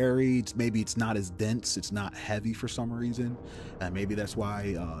to carry. Maybe it's not as dense. It's not heavy for some reason. Maybe that's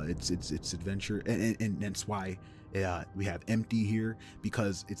why it's adventure, and that's why we have empty here,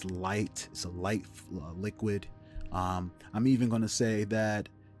 because it's light. It's a light liquid. I'm even going to say that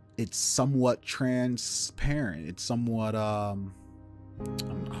it's somewhat transparent. It's somewhat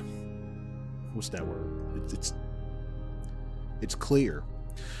what's that word? It's clear.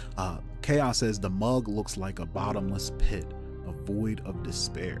 Chaos says the mug looks like a bottomless pit, a void of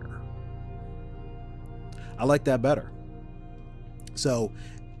despair. I like that better. So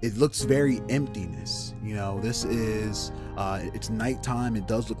it looks very emptiness. You know, this is it's nighttime. It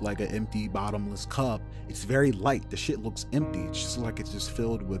does look like an empty bottomless cup. It's very light. The shit looks empty. It's just like it's just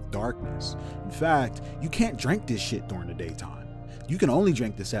filled with darkness. In fact, you can't drink this shit during the daytime. You can only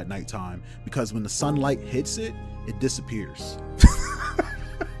drink this at nighttime, because when the sunlight hits it, it disappears.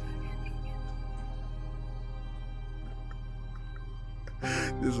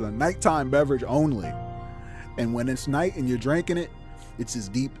 This is a nighttime beverage only, and when it's night and you're drinking it, it's as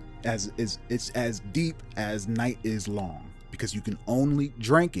deep as night is long, because you can only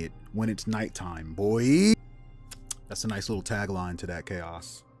drink it when it's nighttime, boy. That's a nice little tagline to that,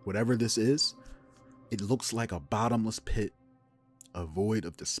 Chaos. Whatever this is, it looks like a bottomless pit, a void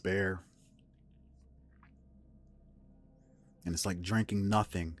of despair, and it's like drinking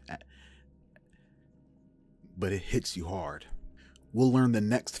nothing, but it hits you hard. We'll learn the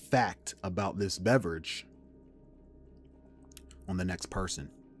next fact about this beverage on the next person.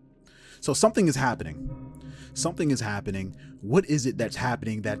 So something is happening. Something is happening. What is it that's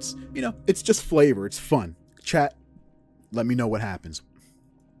happening? That's, you know, it's just flavor. It's fun. Chat, let me know what happens.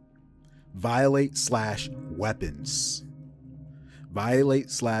 Violate/weapons.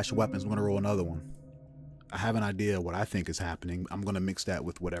 Violate/weapons. I'm going to roll another one. I have an idea what I think is happening. I'm going to mix that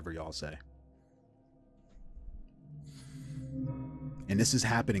with whatever y'all say. And this is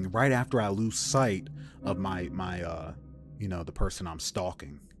happening right after I lose sight of my you know, the person I'm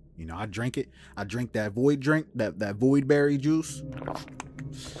stalking. You know, I drink it. I drink that void drink, that void berry juice.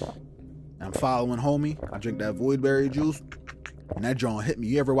 I'm following homie. I drink that void berry juice, and that drawing hit me.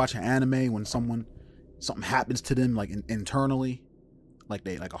 You ever watch an anime when something happens to them, like internally, like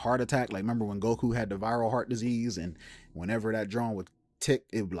a heart attack? Like, remember when Goku had the viral heart disease, and whenever that drawing would tick,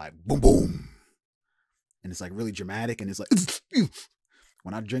 it would be like boom boom, and it's like really dramatic, and it's like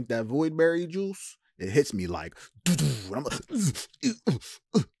when I drink that void berry juice, it hits me like, and I'm like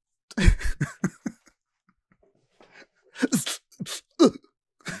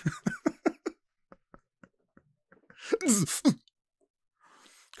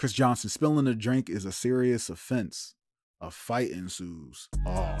Chris Johnson, spilling a drink is a serious offense. A fight ensues.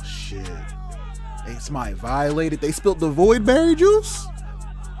 Oh shit. Hey, somebody violated. They spilled the void berry juice?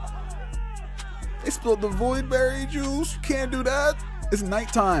 They spilled the void berry juice. You can't do that. It's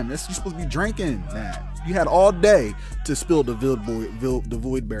nighttime. You're supposed to be drinking that. You had all day to spill the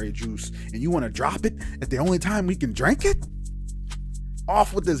void berry juice, and you want to drop it at the only time we can drink it?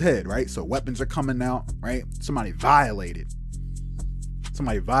 Off with his head, right? So weapons are coming out, right? Somebody violated.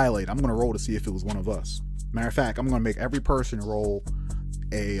 Somebody violated. I'm gonna roll to see if it was one of us. Matter of fact, I'm gonna make every person roll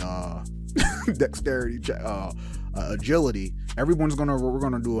a dexterity check, agility. We're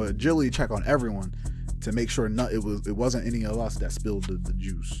gonna do an agility check on everyone to make sure it wasn't any of us that spilled the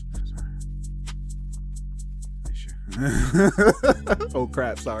juice. Oh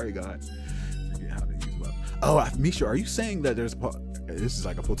crap! Sorry guys. Forget how to use weapons. Oh, Misha, are you saying that this is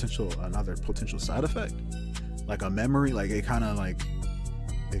like another potential side effect, like a memory, like it kind of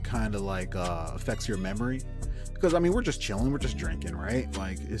affects your memory? Because I mean, we're just chilling, we're just drinking, right?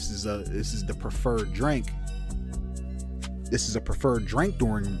 Like this is the preferred drink. This is a preferred drink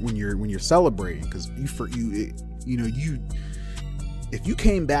during when you're celebrating, because if you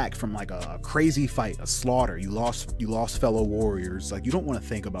came back from like a crazy fight, a slaughter, you lost fellow warriors, like you don't want to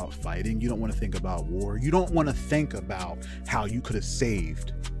think about fighting, you don't want to think about war, you don't want to think about how you could have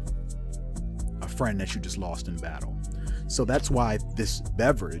saved a friend that you just lost in battle. So that's why this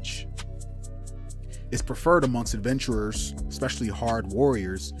beverage is preferred amongst adventurers, especially hard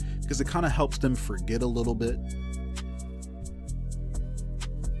warriors, because it kind of helps them forget a little bit.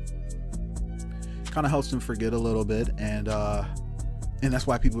 And that's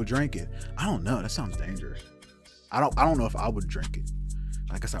why people drink it. I don't know. That sounds dangerous. I don't know if I would drink it.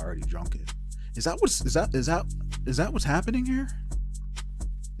 I guess I already drunk it. Is that what's happening here?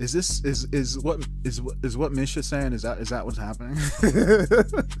 Is what Misha's saying? Is that what's happening?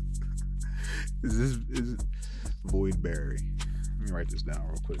 is void berry? Let me write this down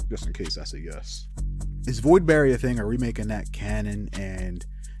real quick, just in case that's a yes. Is void berry a thing? Are we making that canon? And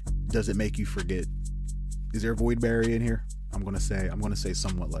does it make you forget? Is there void berry in here? I'm gonna say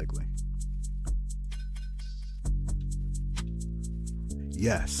somewhat likely.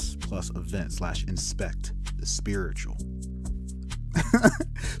 Yes, plus event / inspect the spiritual.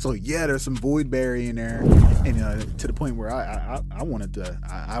 So yeah, there's some void berry in there, and to the point where I wanted to.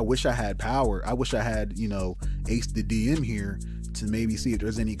 I wish I had power. I wish I had Ace the DM here to maybe see if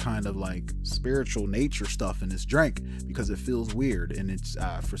there's any kind of like spiritual nature stuff in this drink, because it feels weird, and it's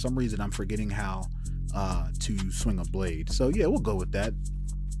for some reason I'm forgetting how to swing a blade. So yeah, we'll go with that.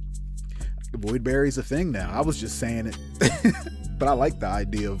 Void berry's a thing now. I was just saying it, but I like the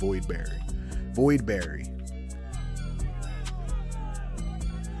idea of void berry. Void berry.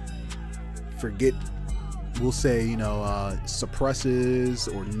 Forget, we'll say, suppresses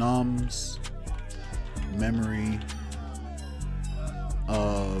or numbs memory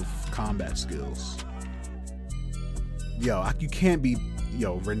of combat skills. You can't be,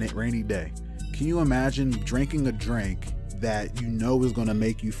 rainy day. Can you imagine drinking a drink that is going to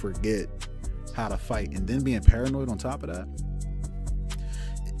make you forget how to fight, and then being paranoid on top of that?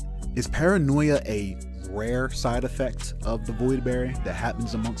 Is paranoia a rare side effect of the void berry that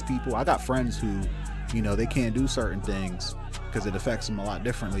happens amongst people? I got friends who, they can't do certain things because it affects them a lot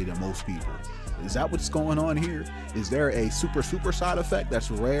differently than most people. Is that what's going on here? Is there a super side effect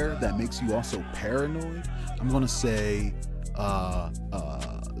that's rare that makes you also paranoid? I'm gonna say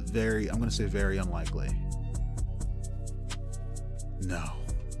very unlikely. No,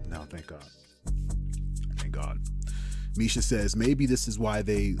 thank God. Misha says, maybe this is why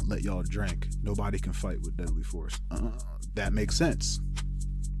they let y'all drink. Nobody can fight with deadly force. That makes sense.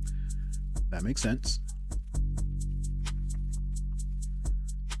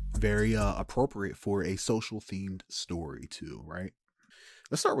 Very appropriate for a social themed story too, right?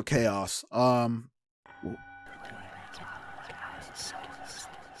 Let's start with chaos.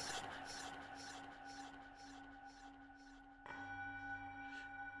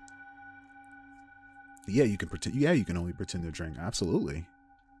 Yeah, you can pretend. Yeah, you can only pretend to drink. Absolutely.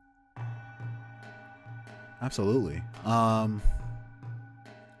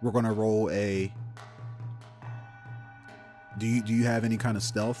 We're gonna roll a. Do you have any kind of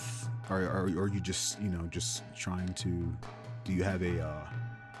stealth, or are you just just trying to? Do you have a?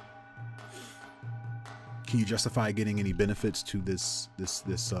 Can you justify getting any benefits to this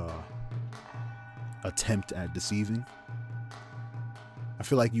attempt at deceiving? I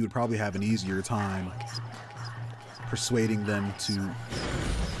feel like you would probably have an easier time persuading them to.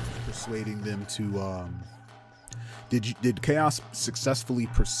 Did Chaos successfully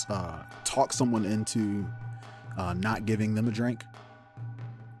talk someone into not giving them a drink?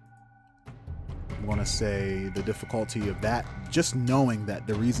 I'm going to say the difficulty of that, just knowing that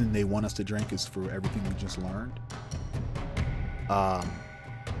the reason they want us to drink is for everything we just learned. And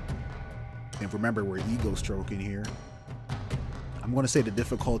remember, we're ego stroking here. I'm going to say the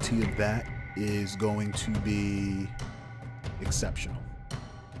difficulty of that is going to be exceptional.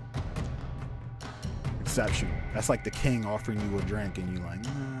 Exceptional. That's like the king offering you a drink and you're like,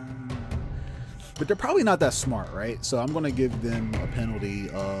 but they're probably not that smart, right? So I'm going to give them a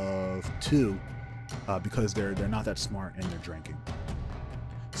penalty of 2 because they're not that smart and they're drinking.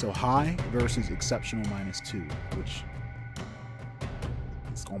 So high versus exceptional -2, which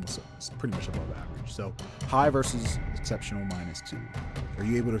it's pretty much above average. So high versus exceptional -2. Are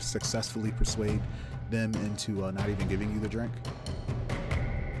you able to successfully persuade them into not even giving you the drink?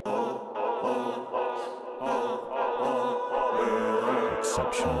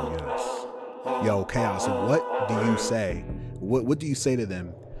 Exceptional, yes. Yo, Chaos, what do you say? What do you say to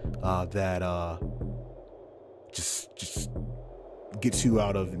them that just gets you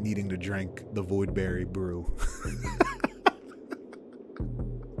out of needing to drink the Voidberry brew?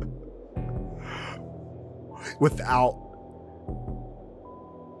 without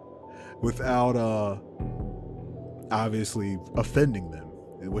obviously offending them,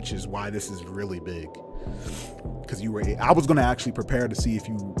 which is why this is really big. Because I was going to actually prepare to see if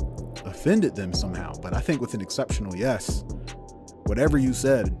you offended them somehow, but I think with an exceptional yes, whatever you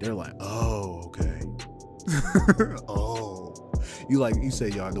said, they're like, oh, okay. Oh, you say,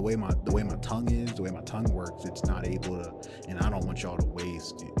 y'all, the way my tongue is, the way my tongue works, it's not able to, and I don't want y'all to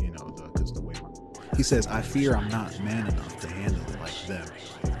waste, because the way he says, I fear I'm not man enough to handle it like them.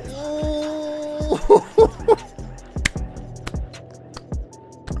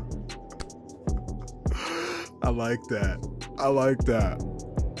 I like that. I like that.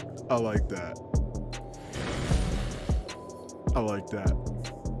 I like that. I like that.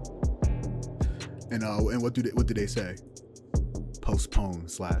 And what do they say? Postpone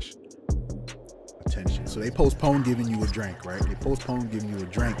 / attention. So they postpone giving you a drink, right? They postpone giving you a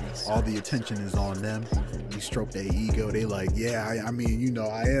drink. All the attention is on them. You stroke their ego. They like, yeah, I mean,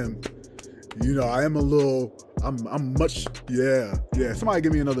 I am a little, I'm much, yeah. Somebody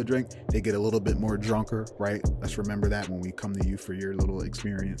give me another drink. They get a little bit more drunker, right? Let's remember that when we come to you for your little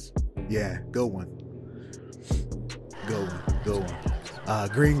experience. Yeah, go one.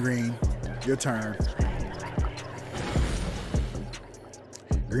 Green, your turn.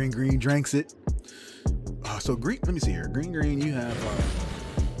 Green drinks it. So green, let me see here. Green, you have,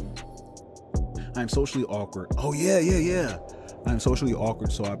 I'm socially awkward. Oh yeah. I'm socially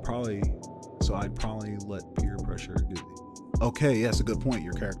awkward, so I'd probably let peer pressure get me. Okay, yeah, that's a good point.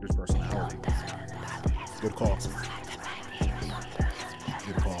 Your character's personality. Good call.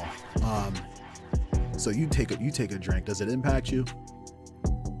 So you take a drink. Does it impact you?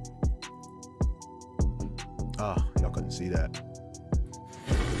 Y'all couldn't see that.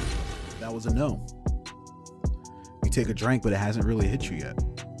 That was a no. You take a drink, but it hasn't really hit you yet.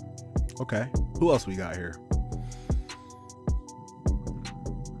 Okay. Who else we got here?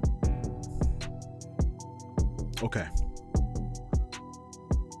 Okay.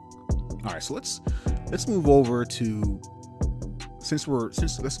 All right, so let's move over to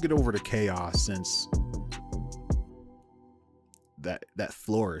let's get over to Chaos, since that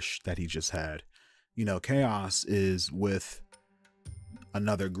flourish that he just had. Chaos is with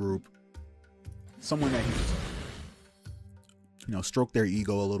another group, someone that he just stroked their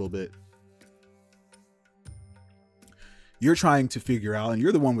ego a little bit. You're trying to figure out, and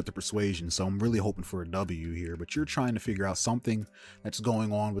you're the one with the persuasion, so I'm really hoping for a W here, but you're trying to figure out something that's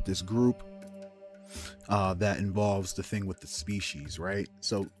going on with this group that involves the thing with the species, right?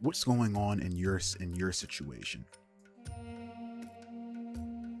 So what's going on in your situation?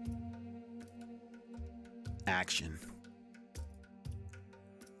 Action.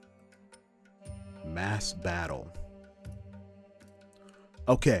 Mass battle.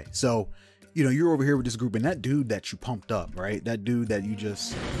 Okay, so you're over here with this group, and that dude that you pumped up, right? That dude that you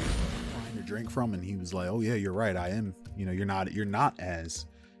just trying to drink from, and he was like, "Oh yeah, you're right. I am. You're not as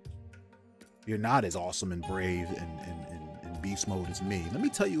awesome and brave and beast mode as me. Let me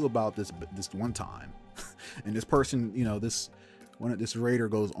tell you about this one time." And this person, this raider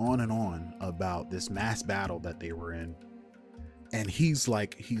goes on and on about this mass battle that they were in, and he's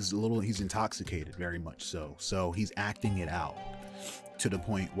intoxicated, very much so. So he's acting it out to the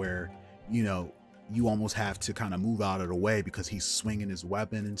point where you almost have to kind of move out of the way, because he's swinging his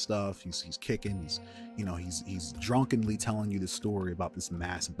weapon and stuff. He's kicking. He's drunkenly telling you the story about this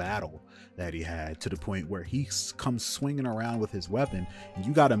mass battle that he had, to the point where he comes swinging around with his weapon, and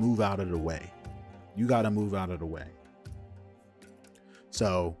you got to move out of the way.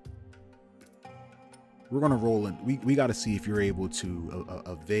 So we're gonna roll in. We got to see if you're able to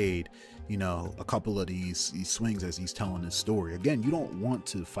evade, you know, a couple of these swings as he's telling his story. Again, you don't want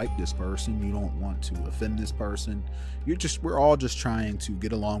to fight this person. You don't want to offend this person. We're all just trying to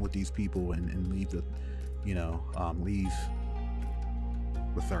get along with these people and leave the, you know, leave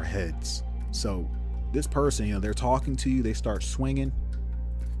with our heads. So this person, you know, they're talking to you. They start swinging.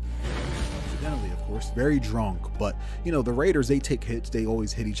 Accidentally, of course, very drunk, but you know, the raiders, they take hits. They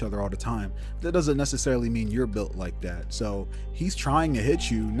always hit each other all the time. That doesn't necessarily mean you're built like that. So he's trying to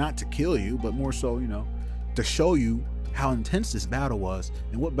hit you, not to kill you, but more so, you know, to show you how intense this battle was.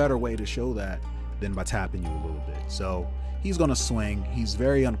 And what better way to show that than by tapping you a little bit. So he's gonna swing. He's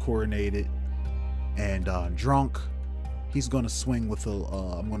very uncoordinated and drunk. He's gonna swing with a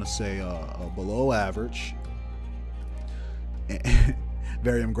I'm gonna say a below average.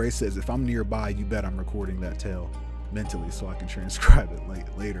 Varium Grace says, if I'm nearby, you bet I'm recording that tale mentally so I can transcribe it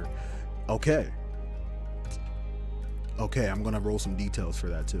later. Okay, I'm gonna roll some details for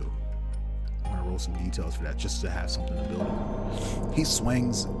that too. I'm gonna roll some details for that just to have something to build on. He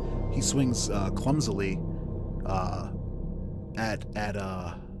swings clumsily at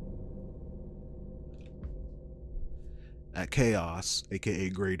Chaos, aka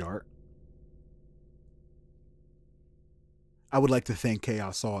Grey Dart. I would like to think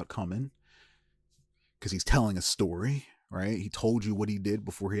Chaos saw it coming because he's telling a story, right? He told you what he did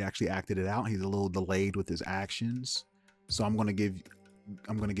before he actually acted it out. He's a little delayed with his actions. So I'm gonna give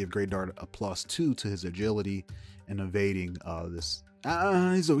Grey Dart a +2 to his agility and evading this.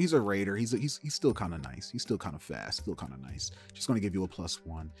 He's a raider. He's still kind of nice. He's still kind of fast. Still kind of nice. Just gonna give you a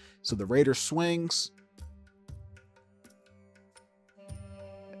 +1. So the raider swings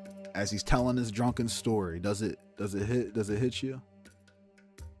as he's telling his drunken story. Does it hit you?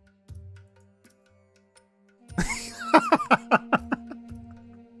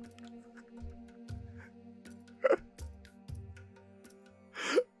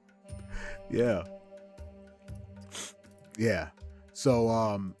 Yeah. So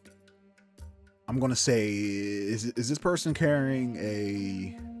I'm gonna say, is this person carrying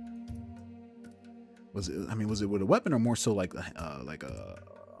a? Was it with a weapon or more so like a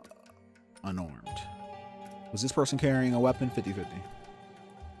unarmed? Was this person carrying a weapon? 50-50.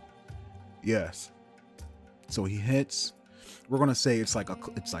 Yes. So he hits. We're gonna say it's an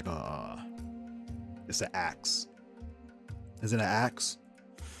axe. Is it an axe?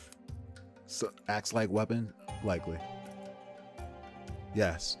 So axe-like weapon? Likely.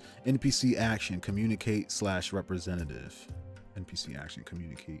 Yes. NPC action, communicate/representative. NPC action,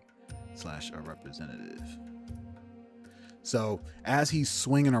 communicate/a-representative. So as he's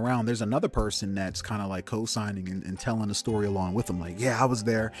swinging around, there's another person that's kind of like co-signing and telling the story along with him. Like, yeah, I was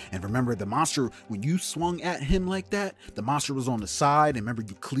there. And remember the monster, when you swung at him like that, the monster was on the side. And remember,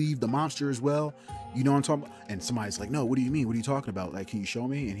 you cleaved the monster as well. You know what I'm talking about? And somebody's like, no, what do you mean? What are you talking about? Like, can you show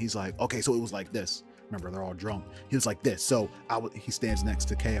me? And he's like, okay, so it was like this. Remember, they're all drunk. He was like this. So he stands next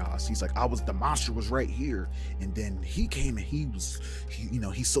to Chaos. He's like, the monster was right here. And then he came and he's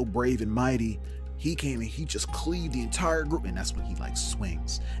so brave and mighty. He came and he just cleaved the entire group. And that's when he like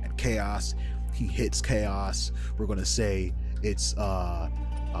swings at Chaos. He hits Chaos. We're going to say it's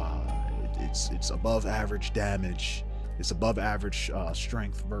above average damage. It's above average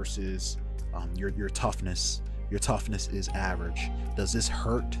strength versus your toughness. Your toughness is average. Does this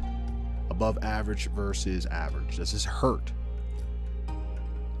hurt? Above average versus average. Does this hurt?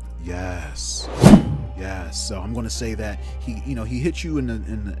 Yes. So I'm going to say that he hits you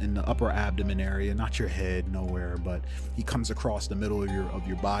in the upper abdomen area, not your head, nowhere, but he comes across the middle of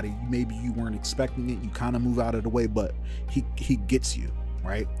your body. Maybe you weren't expecting it. You kind of move out of the way, but he gets you,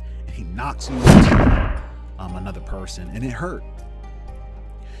 right? And he knocks you into another person, and it hurt.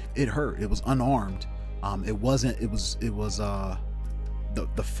 It hurt. It was unarmed. It was the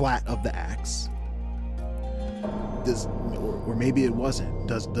flat of the axe. Or maybe it wasn't.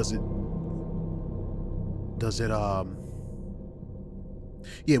 Does it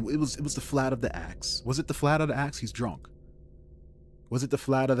yeah, it was the flat of the axe. Was it the flat of the axe? He's drunk. Was it the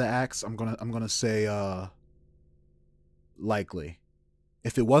flat of the axe? I'm gonna say likely.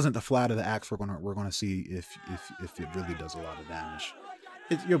 If it wasn't the flat of the axe, we're gonna see if it really does a lot of damage.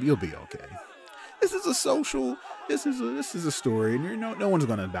 You'll be okay. This is a social. This is a story, and no one's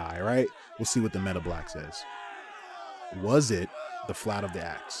gonna die, right? We'll see what the meta black says. Was it the flat of the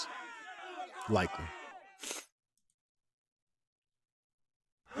axe? Likely.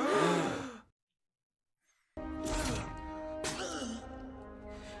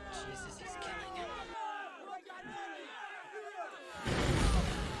 Jesus, he's killing him.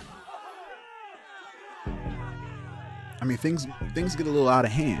 I mean, things get a little out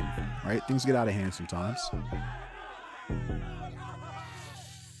of hand, right? Things get out of hand sometimes.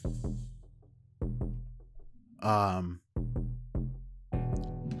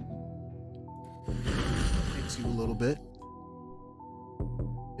 Nicks you a little bit.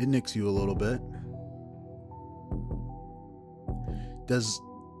 It nicks you a little bit.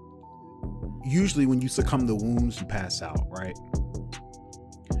 Usually when you succumb to wounds, you pass out, right?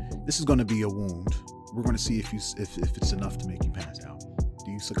 This is going to be a wound. We're going to see if it's enough to make you pass out.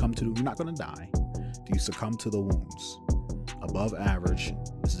 Do you succumb to you're not going to die. Do you succumb to the wounds? Above average.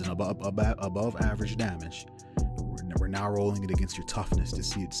 This is an above average damage. We're now rolling it against your toughness to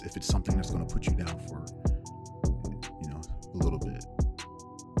see if it's something that's going to put you down for, a little bit.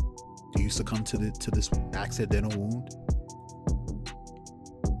 Do you succumb to this accidental wound?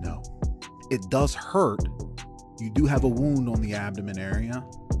 No. It does hurt. You do have a wound on the abdomen area.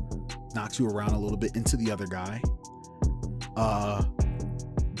 Knocks you around a little bit into the other guy.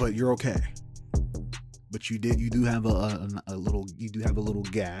 But you're okay. But you do have a little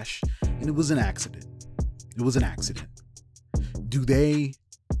gash, and it was an accident. It was an accident. Do they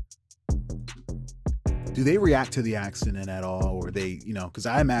react to the accident at all, or they, because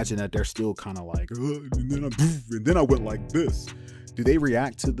I imagine that they're still kind of like, and then I went like this. Do they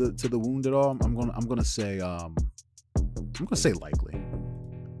react to the wound at all? I'm gonna say likely.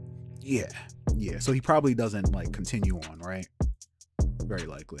 Yeah. So he probably doesn't like continue on, right? Very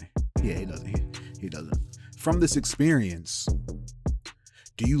likely. Yeah, he doesn't. He doesn't. From this experience,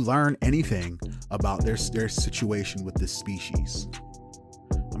 do you learn anything about their situation with this species?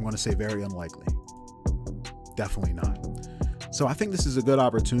 I'm going to say very unlikely. Definitely not. So I think this is a good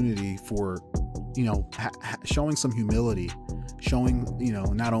opportunity for, showing some humility, showing,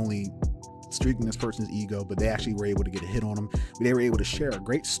 not only streaking this person's ego, but they actually were able to get a hit on them. They were able to share a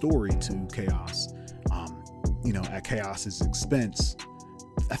great story to Chaos, at Chaos's expense.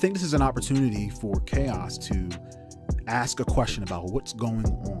 I think this is an opportunity for Chaos to ask a question about what's going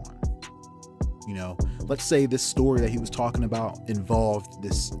on. Let's say this story that he was talking about involved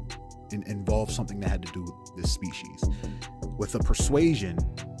something that had to do with this species. With a persuasion,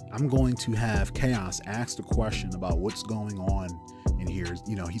 I'm going to have Chaos ask the question about what's going on in here.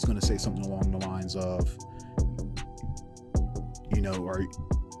 He's going to say something along the lines of, or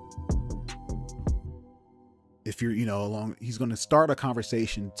if you're, he's going to start a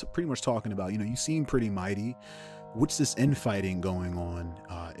conversation to pretty much talking about, you seem pretty mighty. What's this infighting going on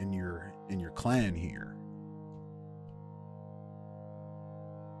in your clan here?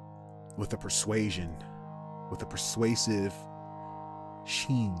 With a persuasion, with a persuasive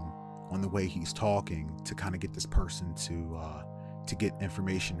sheen on the way he's talking to kind of get this person to get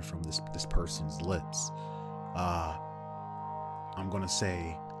information from this person's lips. I'm gonna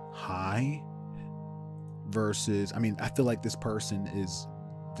say hi versus, I feel like this person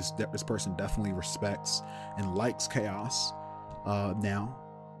definitely respects and likes Chaos now.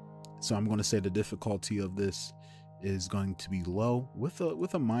 So I'm gonna say the difficulty of this is going to be low with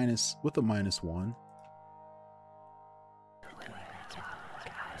a minus one.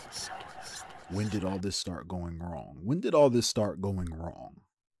 When did all this start going wrong?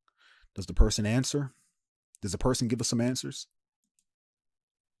 Does the person answer? Does the person give us some answers?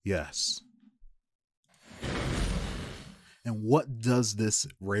 Yes. And what does this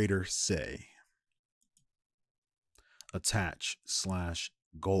raider say?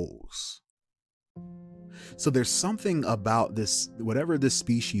 Attach/goals. So there's something about this, whatever this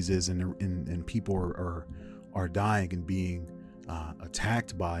species is, and people are dying and being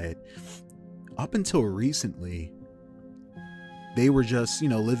attacked by it. Up until recently, they were just,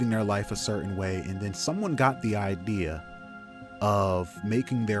 living their life a certain way, and then someone got the idea of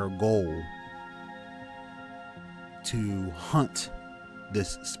making their goal to hunt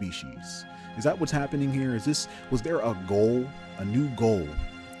this species. Is that what's happening here? Was there a goal, a new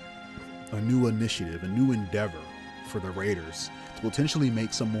initiative, a new endeavor for the raiders to potentially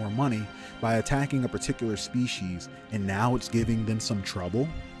make some more money by attacking a particular species, and now it's giving them some trouble?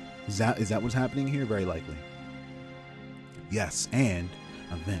 Is that what's happening here? Very likely. Yes, and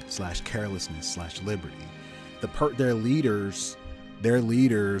event/carelessness/liberty. Their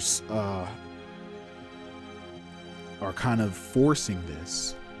leaders are kind of forcing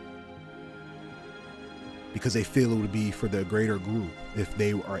this because they feel it would be for the greater group if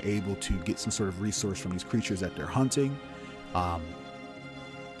they are able to get some sort of resource from these creatures that they're hunting.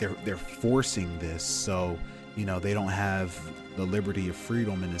 They're forcing this, so they don't have the liberty of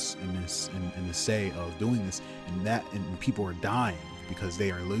freedom in the say of doing this, and people are dying because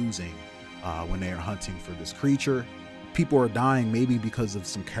they are losing when they are hunting for this creature. people are dying maybe because of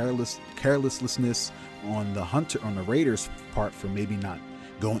some carelessness on the raiders' part, for maybe not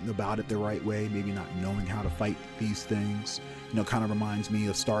going about it the right way, maybe not knowing how to fight these things. Kind of reminds me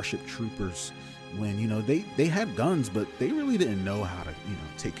of Starship Troopers, when they had guns, but they really didn't know how to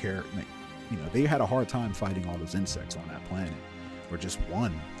take care. They had a hard time fighting all those insects on that planet, or just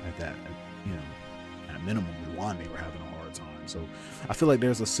one at that. At minimum, one, they were having a hard time. So I feel like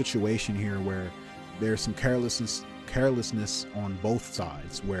there's a situation here where there's some carelessness on both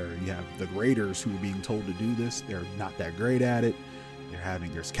sides, where you have the raiders who are being told to do this, they're not that great at it,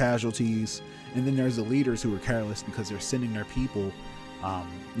 there's casualties, and then there's the leaders who are careless because they're sending their people.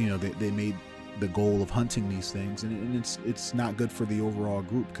 They made the goal of hunting these things, and it's not good for the overall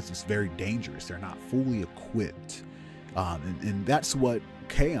group because it's very dangerous. They're not fully equipped, and that's what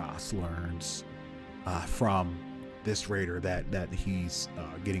Chaos learns from this raider that he's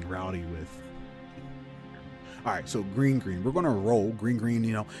getting rowdy with. All right, so Green, we're gonna roll Green.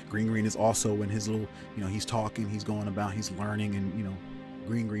 Green is also in his little, he's talking, he's going about, he's learning, and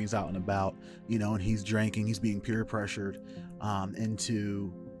Green's out and about, and he's drinking, he's being peer pressured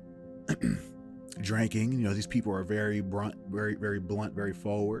into drinking. These people are very blunt, very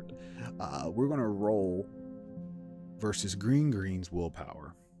forward. We're gonna roll versus Green's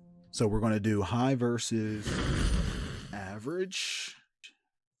willpower. So we're gonna do high versus average.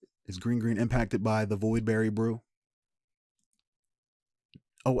 Is Green impacted by the Voidberry brew?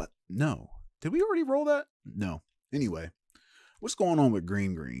 Oh, what? No. Did we already roll that? No. Anyway, what's going on with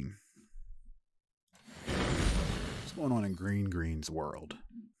Green? What's going on in Green's world?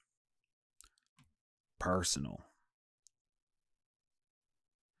 Personal.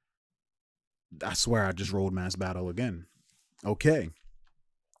 I swear I just rolled mass battle again. Okay.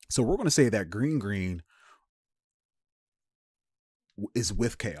 So we're going to say that Green is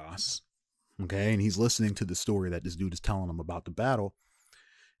with Chaos, okay, and he's listening to the story that this dude is telling him about the battle,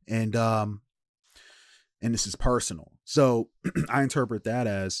 and this is personal. So I interpret that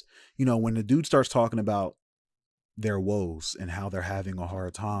as, when the dude starts talking about their woes and how they're having a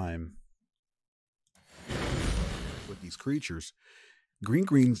hard time with these creatures,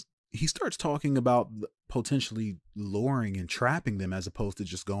 he starts talking about potentially luring and trapping them as opposed to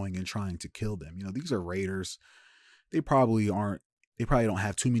just going and trying to kill them. These are raiders. They probably don't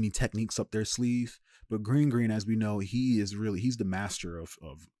have too many techniques up their sleeve, but Green, as we know, he's the master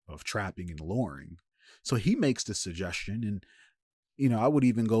of trapping and luring. So he makes the suggestion, and I would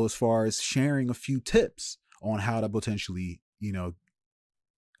even go as far as sharing a few tips on how to potentially,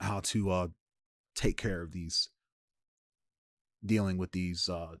 how to take care of dealing with these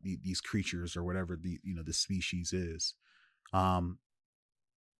creatures, or whatever the species is. And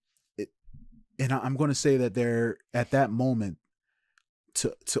I'm going to say that they're at that moment,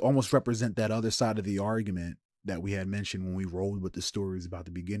 to almost represent that other side of the argument that we had mentioned when we rolled with the stories about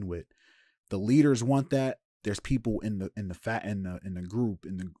to begin with. The leaders want that. There's people in the group,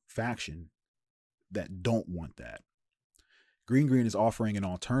 in the faction, that don't want that. Green is offering an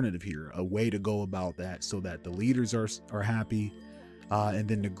alternative here, a way to go about that so that the leaders are happy, and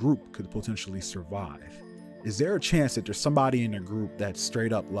then the group could potentially survive. Is there a chance that there's somebody in the group that's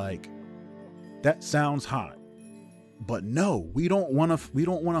straight up like, that sounds hot, but no, we don't want to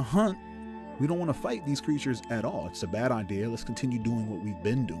hunt. We don't want to fight these creatures at all. It's a bad idea. Let's continue doing what we've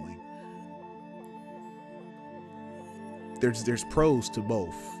been doing. There's pros to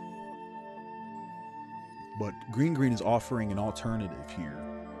both. But Green is offering an alternative here.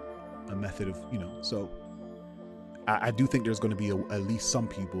 A method of, so I do think there's going to be at least some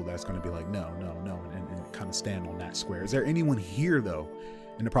people that's going to be like, no, and kind of stand on that square. Is there anyone here, though,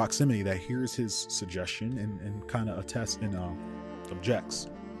 in the proximity that hears his suggestion and kind of attests and objects?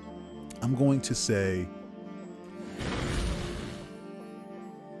 I'm going to say,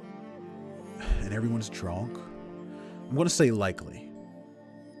 and everyone's drunk, I'm going to say likely.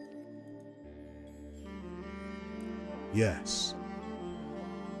 Yes.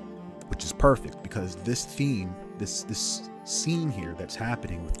 Which is perfect, because this theme, this scene here that's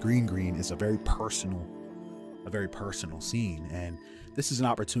happening with Green is a very personal scene, and this is an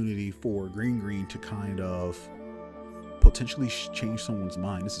opportunity for Green to kind of potentially change someone's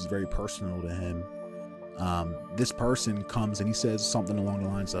mind. This is very personal to him. This person comes and he says something along the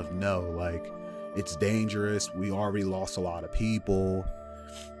lines of, no, like, it's dangerous, we already lost a lot of people.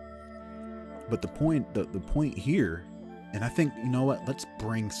 But the point here, and I think, you know what, let's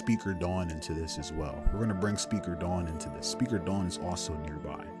bring Speaker Dawn into this as well. We're going to bring Speaker Dawn into this. Speaker Dawn is also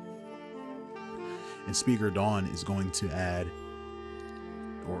nearby, and Speaker Dawn is going to add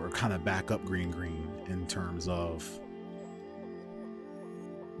or kind of back up Green in terms of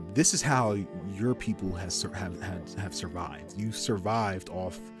this is how your people have survived. You survived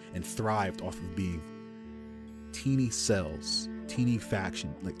off and thrived off of being teeny cells, teeny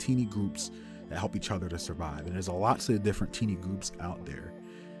faction, like teeny groups that help each other to survive. And there's lots of different teeny groups out there.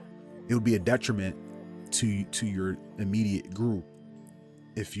 It would be a detriment to your immediate group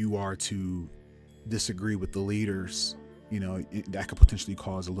if you are to disagree with the leaders. That could potentially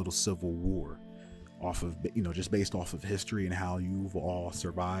cause a little civil war off of, just based off of history and how you've all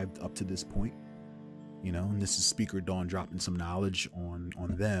survived up to this point. And this is Speaker Dawn dropping some knowledge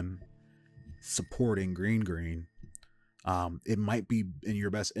on them supporting Green. It might be in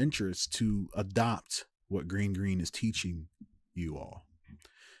your best interest to adopt what Green is teaching you all.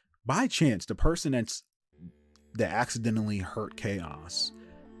 By chance, the person that accidentally hurt Chaos,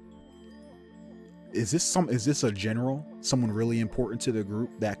 is this a general, someone really important to the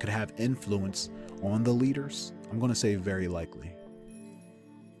group that could have influence on the leaders? I'm going to say very likely.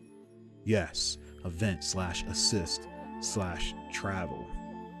 Yes, event/assist/travel.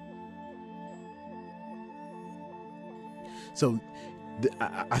 So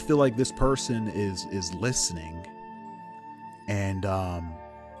I feel like this person is listening, and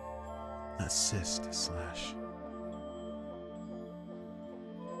assist/travel.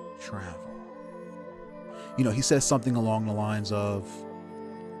 He says something along the lines of,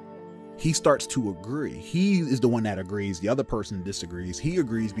 he starts to agree. He is the one that agrees. The other person disagrees. He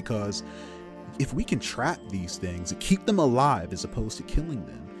agrees because if we can trap these things and keep them alive as opposed to killing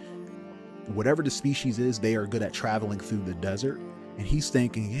them, whatever the species is, they are good at traveling through the desert. And he's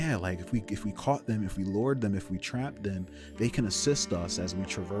thinking, yeah, like if we caught them, if we lured them, if we trapped them, they can assist us as we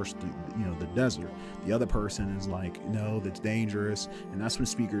traverse the desert. The other person is like, no, that's dangerous. And that's when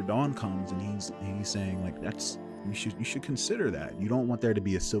Speaker Dawn comes, and he's saying, like, you should consider that. You don't want there to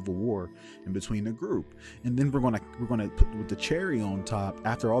be a civil war in between the group. And then we're gonna put with the cherry on top,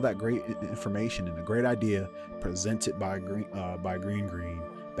 after all that great information and a great idea presented by Green,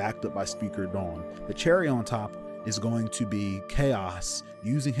 backed up by Speaker Dawn, the cherry on top is going to be Chaos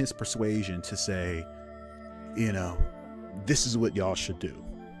using his persuasion to say, this is what y'all should do,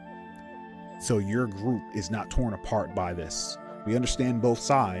 so your group is not torn apart by this. We understand both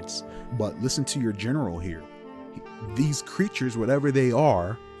sides, but listen to your general here. These creatures, whatever they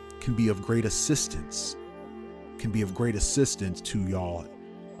are, can be of great assistance to y'all,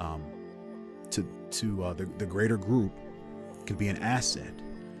 to the greater group. Can be an asset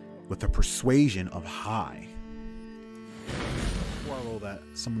with a persuasion of high. Before I roll that,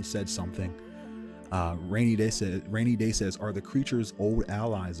 someone said something. Rainy Day says, are the creatures old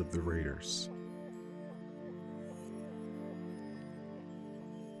allies of the Raiders?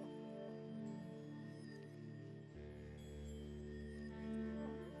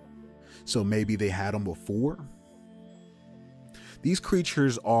 So maybe they had them before. These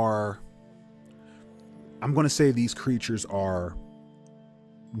creatures are, I'm going to say these creatures are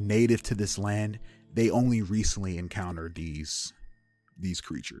native to this land. They only recently encountered these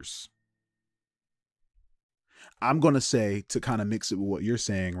creatures. I'm going to say, to kind of mix it with what you're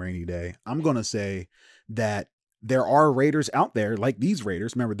saying, Rainy Day, I'm going to say that there are raiders out there like these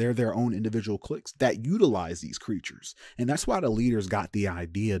raiders. Remember, they're their own individual cliques that utilize these creatures. And that's why the leaders got the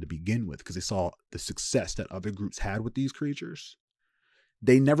idea to begin with, because they saw the success that other groups had with these creatures.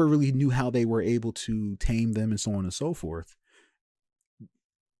 They never really knew how they were able to tame them and so on and so forth.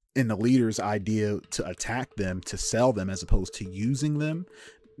 And the leader's idea to attack them, to sell them as opposed to using them,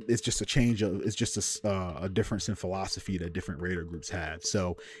 it's just a difference in philosophy that different raider groups had.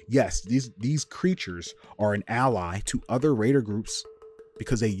 So yes, these creatures are an ally to other raider groups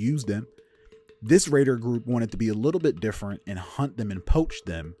because they use them. This raider group wanted to be a little bit different and hunt them and poach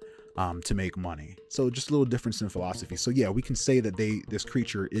them to make money. So just a little difference in philosophy. So yeah, we can say that this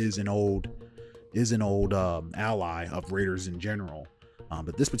creature is an old ally of raiders in general.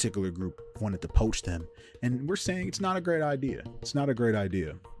 But this particular group wanted to poach them, and we're saying it's not a great idea. It's not a great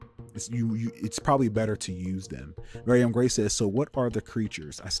idea. It's probably better to use them. Miriam Gray says, so what are the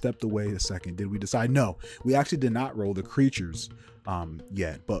creatures? I stepped away a second. Did we decide? No, we actually did not roll the creatures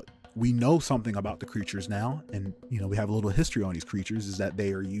yet, but we know something about the creatures now. And, we have a little history on these creatures, is that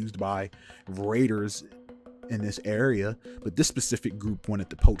they are used by raiders in this area, but this specific group wanted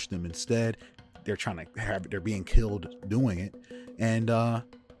to poach them instead. They're being killed doing it. And,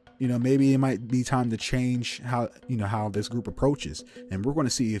 maybe it might be time to change how this group approaches. And we're going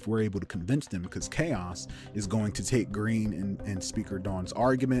to see if we're able to convince them, because Chaos is going to take Green and Speaker Dawn's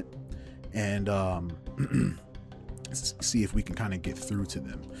argument and see if we can kind of get through to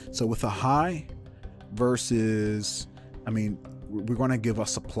them. So with a high versus, we're going to give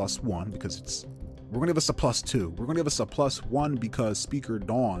us a +1 because We're going to give us a +2. We're going to give us a +1 because Speaker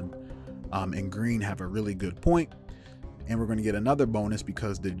Dawn and Green have a really good point. And we're going to get another bonus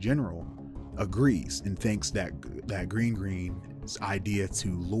because the general agrees and thinks that Green's idea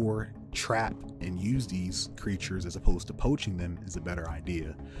to lure, trap, and use these creatures as opposed to poaching them is a better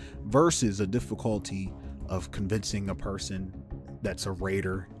idea, versus a difficulty of convincing a person that's a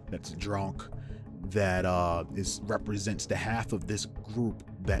raider, that's drunk, that represents the half of this group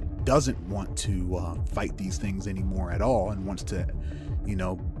that doesn't want to fight these things anymore at all and wants to, you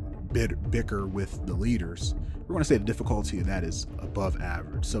know, bicker with the leaders. We're going to say the difficulty of that is above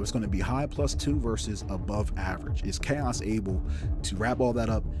average. So it's going to be high +2 versus above average. Is Chaos able to wrap all that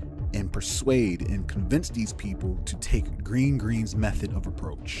up and persuade and convince these people to take Green's method of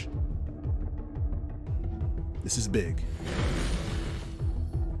approach? This is big.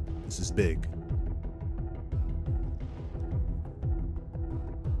 This is big.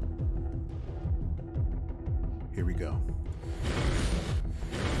 Here we go.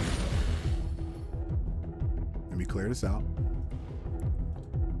 Let me clear this out.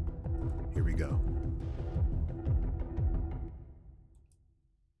 Here we go.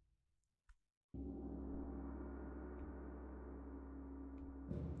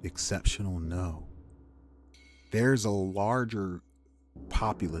 Exceptional no. There's a larger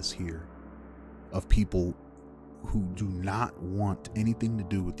populace here of people who do not want anything to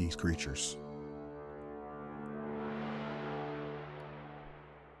do with these creatures.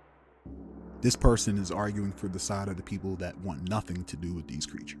 This person is arguing for the side of the people that want nothing to do with these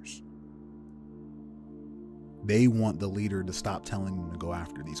creatures. They want the leader to stop telling them to go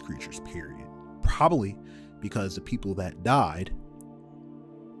after these creatures, period. Probably because the people that died,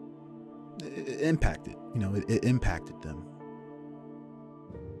 it impacted, it impacted them.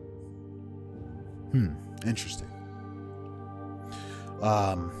 Interesting.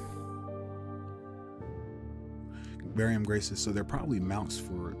 Barium Graces, so they're probably mounts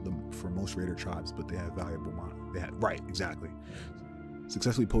for most raider tribes, but they have valuable right, exactly.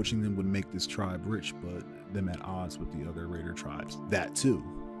 Successfully poaching them would make this tribe rich, but them at odds with the other raider tribes. That too.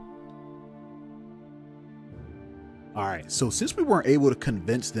 All right, so since we weren't able to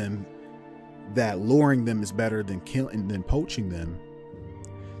convince them that luring them is better than poaching them,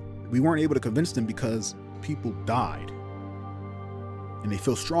 we weren't able to convince them because people died, and they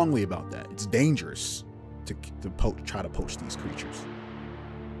feel strongly about that. It's dangerous to try to poach these creatures.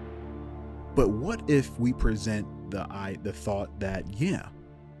 But what if we present the thought that, yeah,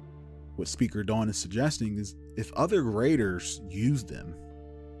 what Speaker Dawn is suggesting is if other raiders use them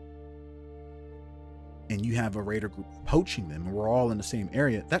and you have a raider group poaching them and we're all in the same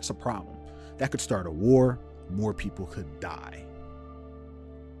area, that's a problem. That could start a war. More people could die.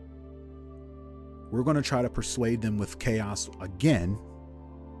 We're going to try to persuade them with chaos again.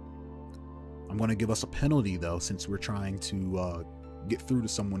 I'm going to give us a penalty though, since we're trying to get through to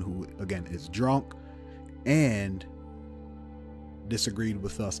someone who, again, is drunk and disagreed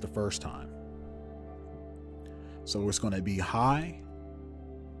with us the first time. So it's going to be high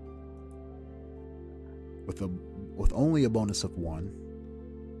with only a bonus of 1.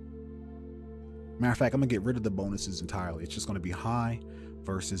 Matter of fact, I'm going to get rid of the bonuses entirely. It's just going to be high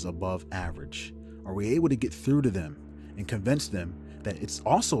versus above average. Are we able to get through to them and convince them that it's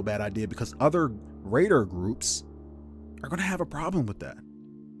also a bad idea because other raider groups are going to have a problem with that?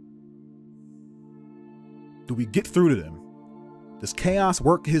 Do we get through to them? Does Chaos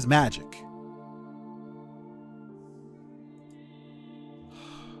work his magic?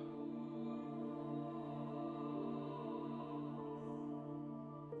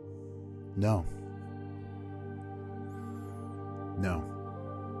 No. No.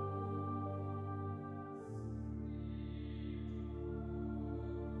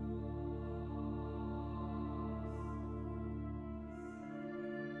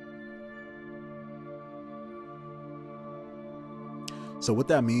 So what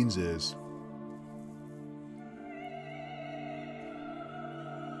that means is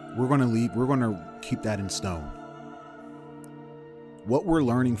we're going to keep that in stone. What we're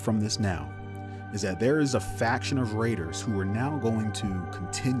learning from this now is that there is a faction of raiders who are now going to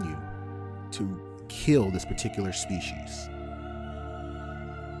continue to kill this particular species.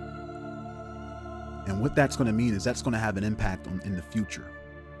 And what that's going to mean is that's going to have an impact in the future.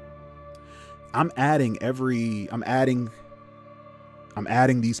 I'm adding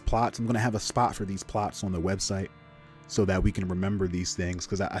these plots. I'm going to have a spot for these plots on the website so that we can remember these things,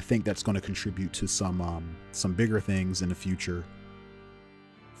 because I think that's going to contribute to some bigger things in the future.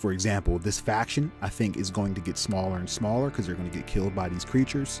 For example, this faction, I think, is going to get smaller and smaller because they're going to get killed by these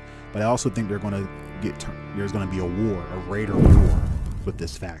creatures. But I also think there's going to be a war, a raider war with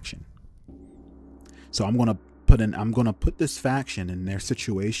this faction. So I'm gonna put this faction in their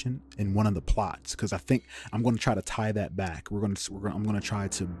situation in one of the plots, because I think I'm gonna try to tie that back. We're gonna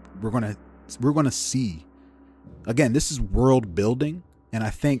see, again, this is world building, and I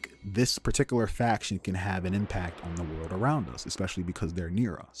think this particular faction can have an impact on the world around us, especially because they're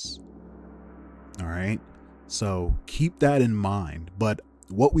near us. All right, so keep that in mind. But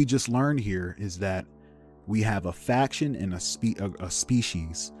what we just learned here is that we have a faction and a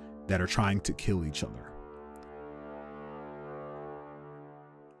species that are trying to kill each other.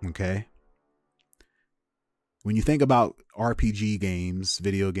 Okay. When you think about RPG games,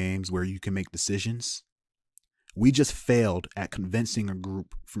 video games where you can make decisions, we just failed at convincing a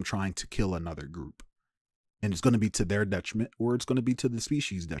group from trying to kill another group. And it's going to be to their detriment, or it's going to be to the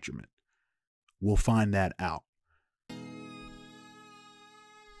species' detriment. We'll find that out.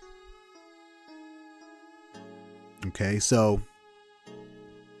 Okay, so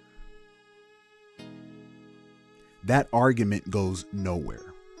that argument goes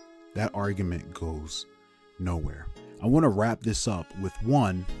nowhere. That argument goes nowhere. I want to wrap this up with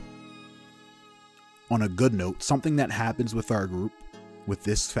one, on a good note, something that happens with our group, with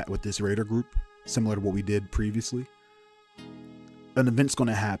this raider group, similar to what we did previously. An event's going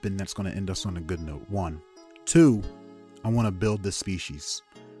to happen that's going to end us on a good note. 1. 2, I want to build this species.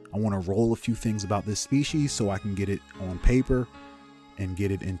 I want to roll a few things about this species so I can get it on paper and get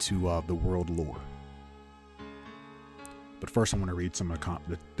it into the world lore. But first, I want to read some of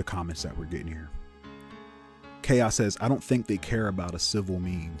the comments that we're getting here. Chaos says, I don't think they care about a civil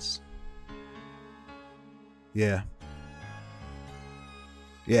means. Yeah.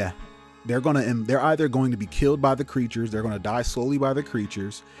 They're either going to be killed by the creatures, they're going to die slowly by the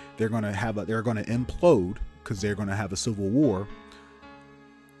creatures, they're going to implode because they're going to have a civil war,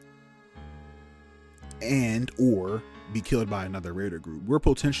 and or be killed by another raider group. We're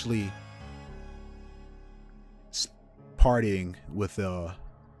potentially partying with a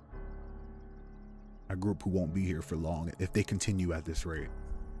group who won't be here for long if they continue at this rate.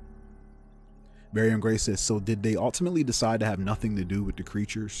 Marion Gray says, so did they ultimately decide to have nothing to do with the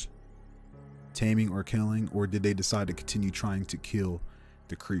creatures taming or killing, or did they decide to continue trying to kill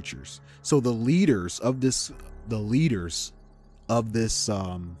the creatures? So the leaders of this raider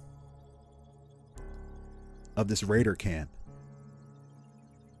camp,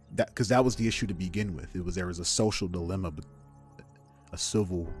 because that was the issue to begin with. There was a social dilemma, a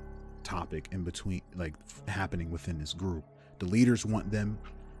civil topic in between, like, happening within this group. The leaders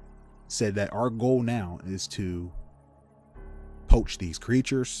said that our goal now is to poach these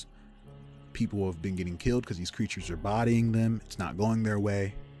creatures. People have been getting killed because these creatures are bodying them. It's not going their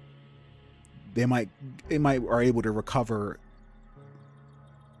way. They might are able to recover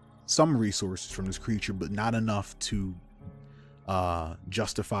some resources from this creature, but not enough to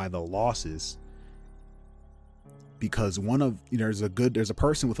justify the losses, because there's a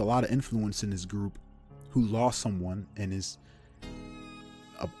person with a lot of influence in this group who lost someone and is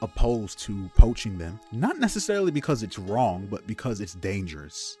opposed to poaching them, not necessarily because it's wrong, but because it's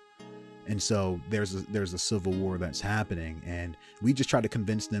dangerous. And so there's a civil war that's happening, and we just try to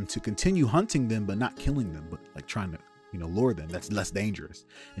convince them to continue hunting them but not killing them, but like trying to lure them. That's less dangerous.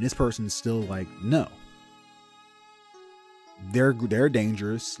 And this person is still like, no, they're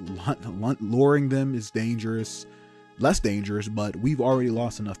dangerous. Luring them is dangerous, less dangerous, but we've already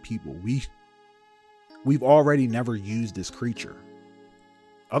lost enough people. We've already never used this creature.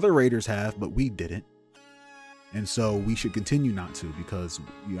 Other raiders have, but we didn't. And so we should continue not to, because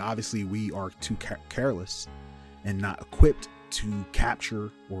obviously we are too careless and not equipped to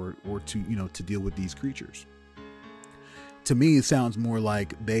capture or to deal with these creatures. To me, it sounds more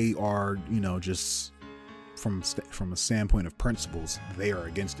like they are, just from a standpoint of principles, they are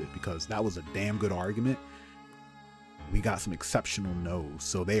against it, because that was a damn good argument. We got some exceptional no's,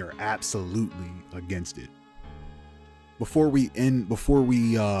 so they are absolutely against it. Before we end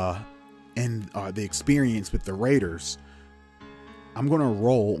the experience with the raiders, I'm going to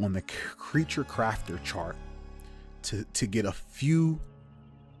roll on the creature crafter chart to get a few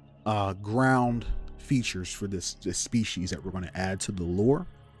ground features for this species that we're going to add to the lore.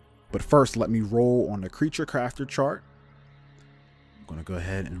 But first, let me roll on the creature crafter chart. I'm going to go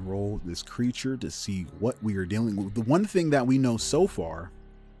ahead and roll this creature to see what we are dealing with. The one thing that we know so far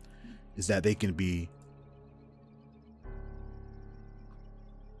is that they can be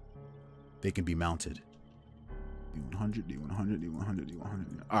mounted. D100, D100, D100,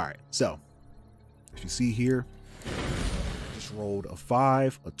 D100. All right, so if you see here, I just rolled a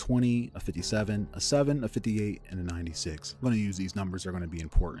 5, a 20, a 57, a 7, a 58, and a 96. I'm going to use these numbers. They're going to be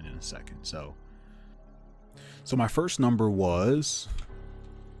important in a second. So my first number was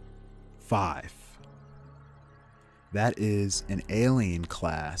 5. That is an alien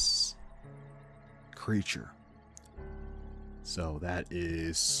class creature. So that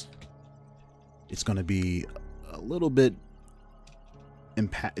is, it's going to be a little bit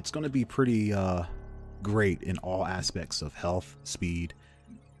it's going to be pretty great in all aspects of health, speed,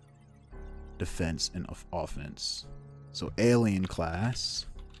 defense, and offense. So alien class.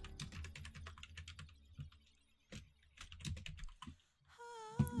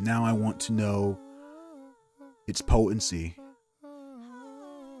 Now I want to know its potency.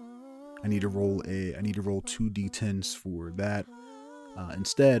 I need to roll 2 d10s for that.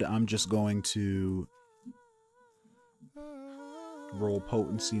 Instead, I'm just going to roll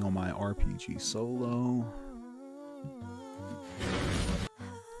potency on my RPG solo.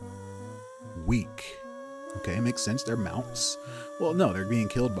 Weak. Okay, it makes sense. They're mounts. Well, no, they're being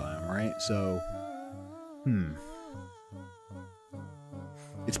killed by them, right? So,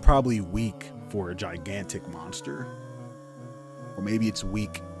 it's probably weak for a gigantic monster. Or maybe it's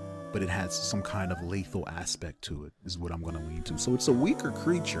weak, but it has some kind of lethal aspect to it, is what I'm going to lean to. So it's a weaker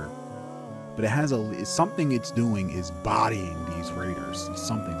creature, but it has something it's doing is bodying these raiders. It's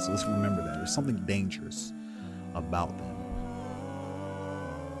something, so let's remember that. There's something dangerous about them.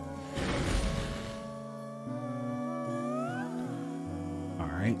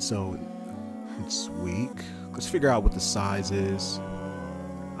 Alright, so it's weak. Let's figure out what the size is.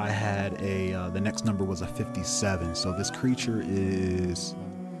 I had the next number was a 57, so this creature is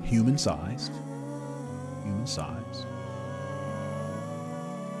human-sized. Human-sized.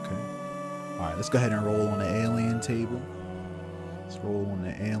 Okay. Alright, let's go ahead and roll on the alien table. Let's roll on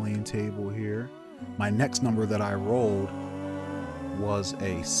the alien table here. My next number that I rolled was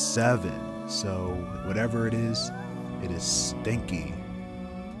a 7. So whatever it is stinky.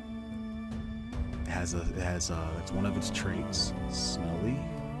 It's one of its traits. Smelly.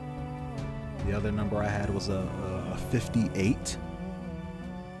 The other number I had was a 58.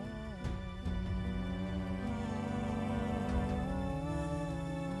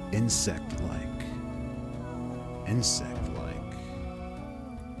 Insect-like. Insect-like.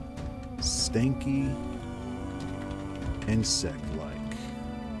 Stinky. Insect-like.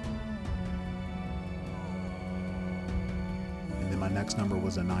 And then my next number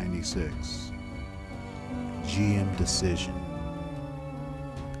was a 96. GM decision.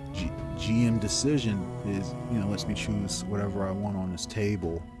 GM decision is, lets me choose whatever I want on this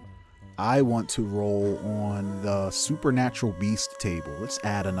table. I want to roll on the supernatural beast table. Let's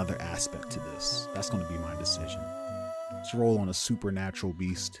add another aspect to this. That's going to be my decision. Let's roll on a supernatural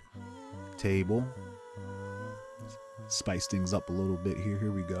beast table. Spice things up a little bit here.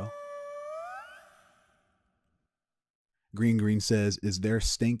 Here we go. Green says, is there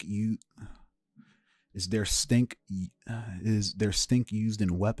stink used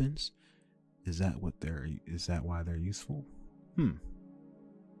in weapons? Is that why they're useful?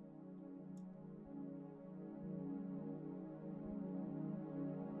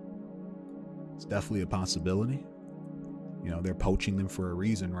 It's definitely a possibility. They're poaching them for a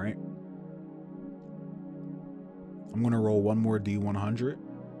reason, right? I'm gonna roll one more D100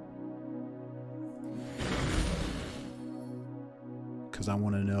 because I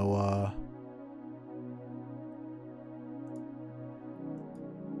want to know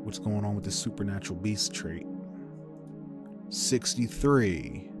what's going on with the supernatural beast trait.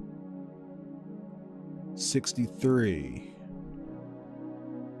 63.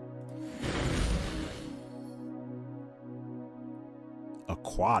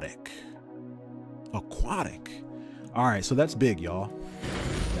 Aquatic. All right, so that's big, y'all.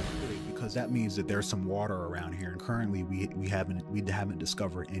 That's big because that means that there's some water around here, and currently we haven't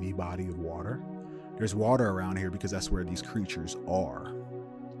discovered any body of water. There's water around here because that's where these creatures are.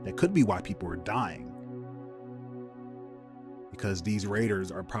 That could be why people are dying, because these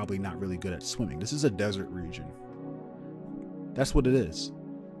raiders are probably not really good at swimming. This is a desert region. That's what it is.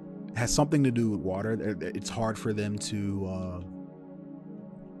 It has something to do with water. It's hard for them to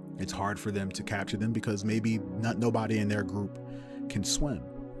capture them because maybe nobody in their group can swim.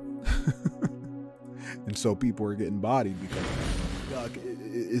 And so people are getting bodied because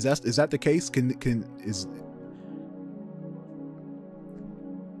is that the case?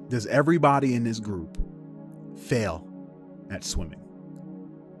 Does everybody in this group fail at swimming?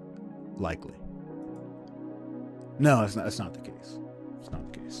 Likely. No, it's not the case. It's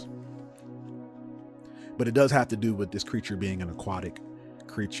not the case. But it does have to do with this creature being an aquatic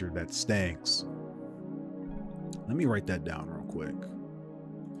creature that stinks. Let me write that down real quick.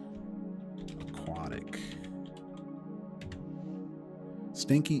 Aquatic.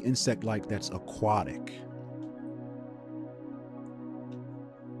 Stinky insect-like that's aquatic,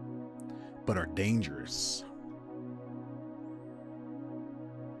 but are dangerous.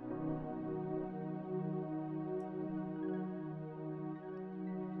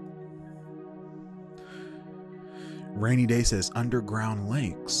 Rainy Day says underground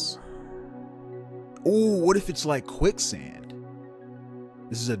lakes. Oh, what if it's like quicksand?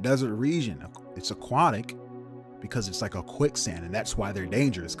 This is a desert region. It's aquatic because it's like a quicksand, and that's why they're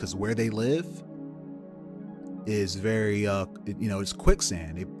dangerous, because where they live is very it's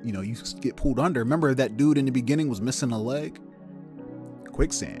quicksand. You get pulled under. Remember that dude in the beginning was missing a leg?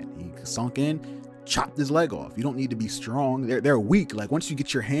 Quicksand. He sunk in, chopped his leg off. You don't need to be strong. They're weak. Like once you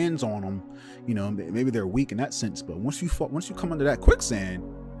get your hands on them, maybe they're weak in that sense, but once you come under that quicksand,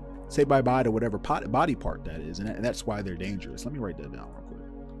 say bye-bye to whatever body part that is, and that's why they're dangerous. Let me write that down real quick.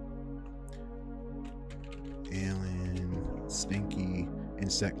 Alien, stinky,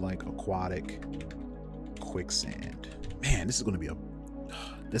 insect-like, aquatic, quicksand. Man, this is going to be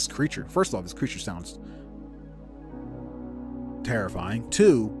this creature. First off, this creature sounds terrifying.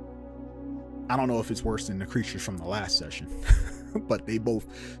 Two, I don't know if it's worse than the creatures from the last session, but they both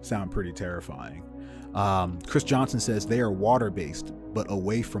sound pretty terrifying. Chris Johnson says they are water-based, but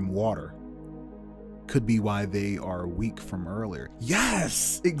away from water. Could be why they are weak from earlier.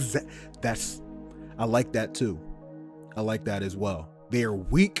 Yes, I like that too. I like that as well. They are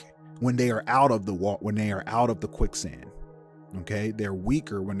weak when they are out of the quicksand. Okay, they're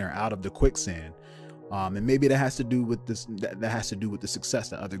weaker when they're out of the quicksand. And maybe that has to do with this. That has to do with the success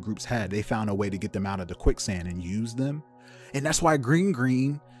that other groups had. They found a way to get them out of the quicksand and use them, and that's why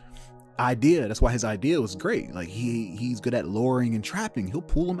Green idea. That's why his idea was great. Like he's good at luring and trapping. He'll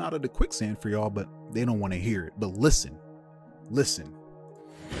pull them out of the quicksand for y'all, but they don't want to hear it. But listen.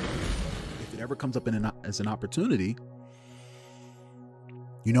 If it ever comes up as an opportunity,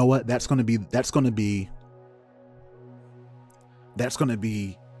 you know what? That's gonna be the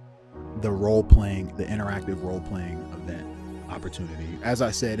interactive role-playing event opportunity. As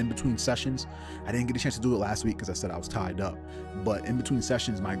I said, in between sessions, I didn't get a chance to do it last week because I said I was tied up, but in between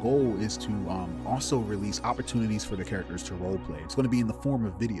sessions, my goal is to also release opportunities for the characters to roleplay. It's going to be in the form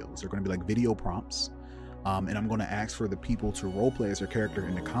of videos. They're going to be like video prompts, and I'm going to ask for the people to roleplay as their character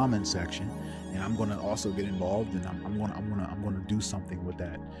in the comment section, and I'm going to also get involved, and I'm going to do something with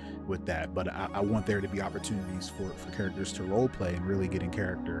that. But I want there to be opportunities for characters to roleplay and really get in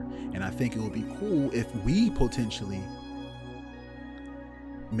character. And I think it would be cool if we potentially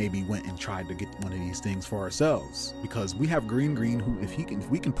maybe went and tried to get one of these things for ourselves, because we have Green who, if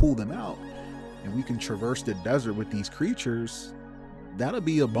we can pull them out and we can traverse the desert with these creatures, that'll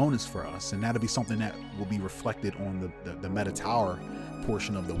be a bonus for us, and that'll be something that will be reflected on the Meta Tower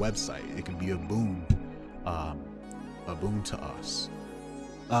portion of the website. It can be a boon to us.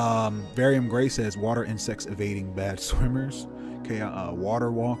 Varium Gray says water insects evading bad swimmers. Okay,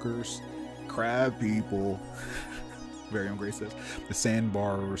 water walkers, crab people. Varium Gray says the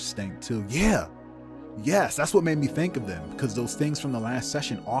sandbars stink too. Yeah, yes, that's what made me think of them, because those things from the last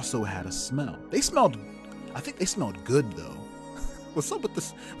session also had a smell. I think they smelled good though. What's up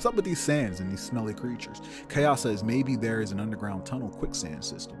with these sands and these smelly creatures? Chaos says maybe there is an underground tunnel quicksand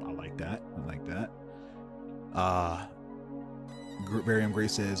system. I like that. Varium Gray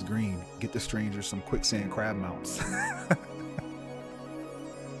says green, get the strangers some quicksand crab mounts.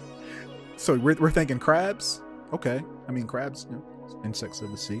 So we're thinking crabs. Okay, I mean crabs, insects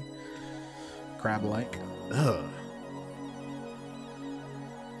of the sea, crab-like.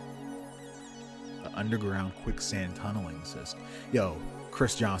 Underground quicksand tunneling system. Yo,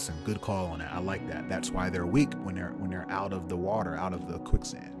 Chris Johnson, good call on that. I like that. That's why they're weak when they're out of the water, out of the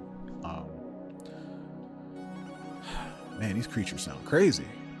quicksand. Man, these creatures sound crazy.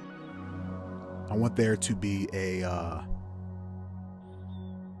 I want there to be a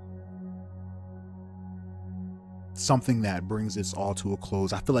something that brings this all to a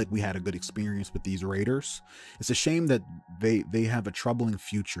close. I feel like we had a good experience with these raiders. It's a shame that they have a troubling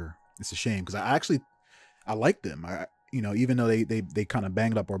future. It's a shame, because I like them. Even though they kind of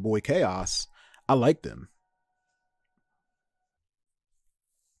banged up our boy Chaos, I like them.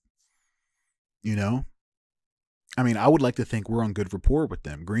 I mean, I would like to think we're on good rapport with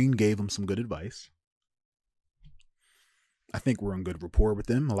them. Green gave them some good advice. I think we're on good rapport with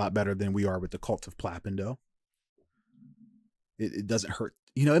them, a lot better than we are with the Cult of Plapindo. It doesn't hurt.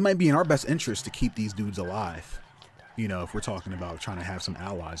 It might be in our best interest to keep these dudes alive. If we're talking about trying to have some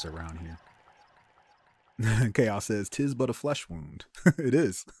allies around here. Chaos says, 'tis but a flesh wound. It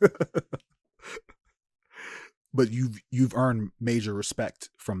is. But you've earned major respect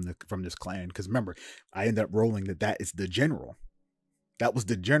from this clan, because remember, I ended up rolling that is the general. That was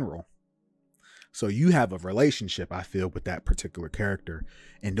the general. So you have a relationship, I feel, with that particular character,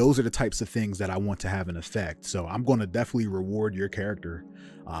 and those are the types of things that I want to have an effect. So I'm going to definitely reward your character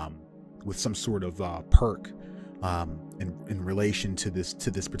with some sort of perk in relation to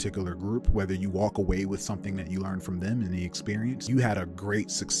this particular group, whether you walk away with something that you learned from them in the experience. You had a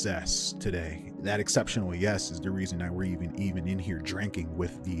great success today. That exceptional yes is the reason that we're even in here drinking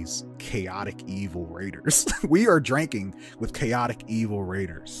with these chaotic evil raiders. We are drinking with chaotic evil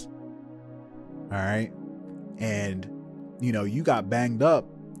raiders. All right. And you know, you got banged up.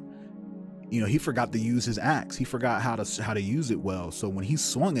 You know, he forgot to use his axe. He forgot how to use it well. So when he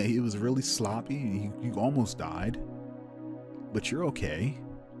swung it, it was really sloppy. And you almost died, but you're okay.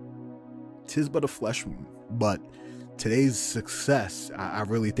 'Tis but a flesh wound. But today's success, I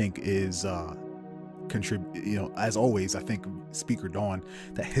really think, is contribute. You know, as always, I think Speaker Dawn,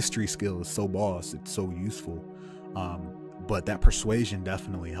 that history skill is so boss. It's so useful. But that persuasion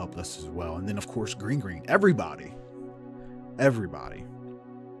definitely helped us as well. And then of course, green. Everybody.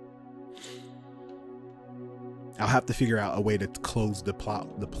 I'll have to figure out a way to close the plot,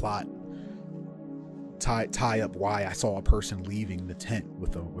 tie up why I saw a person leaving the tent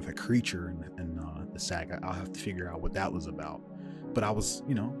with a creature in the sack. I'll have to figure out what that was about. But I was,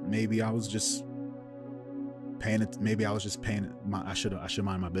 you know, maybe I was just paying it. Maybe I was just paying it. I should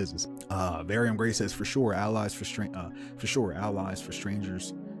mind my business. Varium Gray says for sure allies for strangers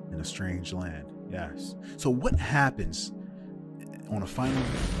in a strange land. Yes. So what happens on a final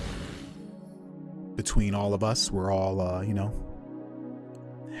between all of us? We're all you know,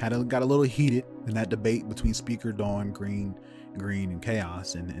 got a little heated in that debate between Speaker Dawn, Green and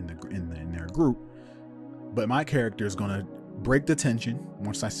Chaos in their group. But my character is gonna break the tension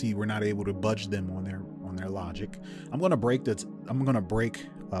once I see we're not able to budge them on their logic. I'm gonna break the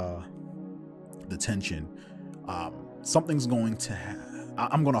tension. Something's going to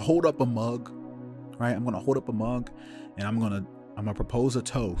I'm gonna hold up a mug, right? I'm gonna hold up a mug, and I'm gonna propose a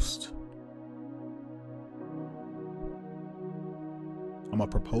toast. I'm gonna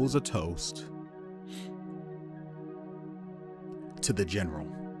propose a toast to the general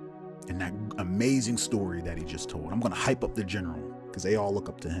and that amazing story that he just told. I'm gonna hype up the general because they all look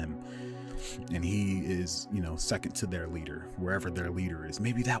up to him, and he is, you know, second to their leader, wherever their leader is.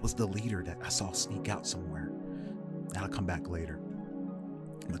 Maybe that was the leader that I saw sneak out somewhere. That'll come back later.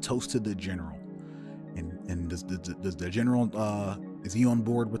 I'm gonna toast to the general, and does the general is he on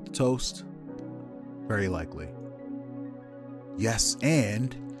board with the toast? Very likely. Yes,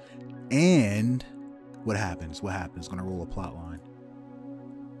 and what happens? Gonna roll a plot line.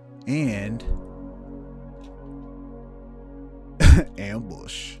 And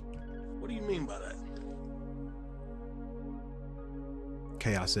ambush. What do you mean by that?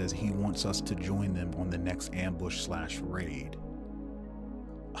 Chaos says he wants us to join them on the next ambush/raid.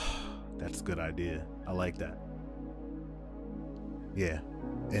 That's a good idea. I like that. Yeah,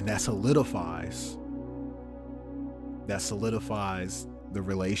 and that solidifies the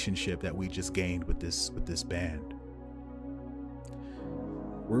relationship that we just gained with this band.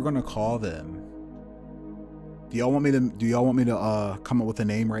 We're gonna call them. Do y'all want me to come up with a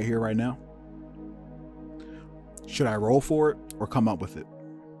name right here, right now? Should I roll for it or come up with it?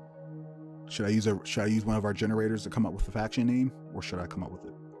 Should I use one of our generators to come up with a faction name, or should I come up with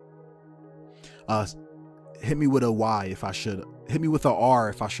it? Hit me with a Y if I should. Hit me with a R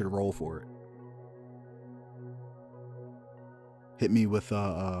if I should roll for it. Hit me with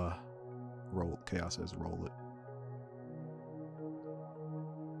a roll. Chaos says roll it.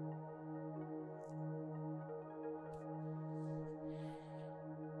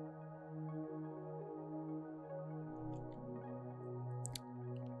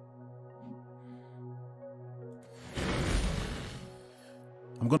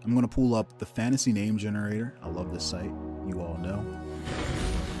 I'm gonna pull up the fantasy name generator. I love this site. You all know.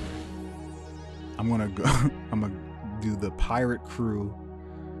 I'm gonna do the pirate crew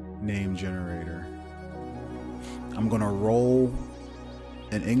name generator. I'm gonna roll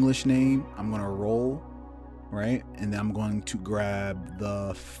an English name. I'm gonna roll, right? And then I'm going to grab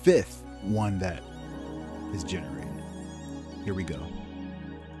the 5th one that is generated. Here we go.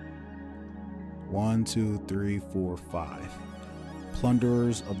 1, 2, 3, 4, 5.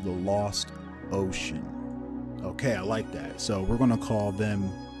 Plunderers of the Lost Ocean. Okay, I like that. So we're gonna call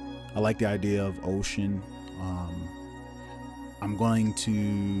them, I like the idea of ocean. I'm going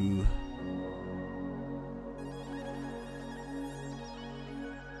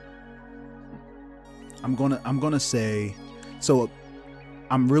to say, so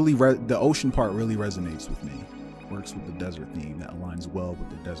the ocean part really resonates with me. Works with the desert theme. That aligns well with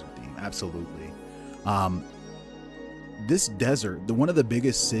the desert theme. Absolutely. This desert, one of the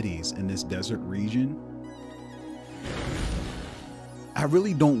biggest cities in this desert region, I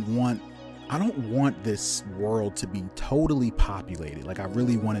I don't want this world to be totally populated. Like, I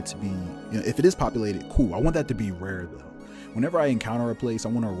really want it to be, if it is populated, cool. I want that to be rare though. Whenever I encounter a place, I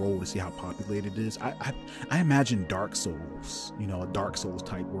want to roll to see how populated it is. I imagine Dark Souls, a Dark Souls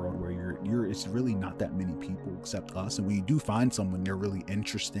type world where it's really not that many people except us. And when you do find someone, they're really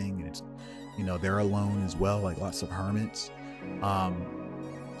interesting, and it's, they're alone as well, like lots of hermits.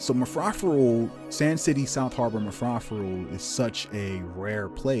 So Mafrafrul, Sand City, South Harbor, Mafrafrul is such a rare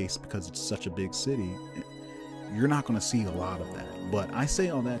place because it's such a big city. You're not going to see a lot of that. But I say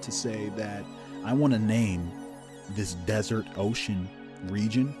all that to say that I want to name this desert ocean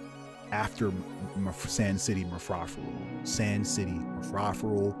region after Sand City, Mafrafrul. Sand City,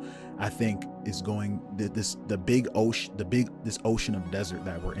 Mafrafrul, I think is going, this ocean of desert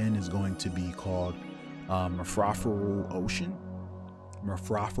that we're in is going to be called Mafrafrul Ocean.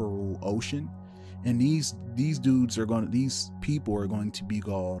 Mafrafrul Ocean, and these people are going to be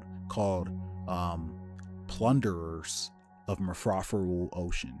called plunderers of Mafrafrul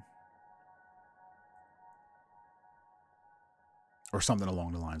Ocean, or something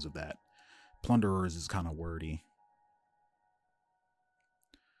along the lines of that. Plunderers is kind of wordy.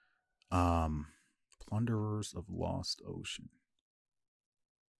 Plunderers of Lost Ocean.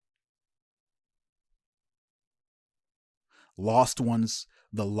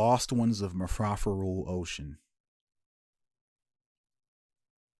 The lost ones of Mafrafrul Ocean.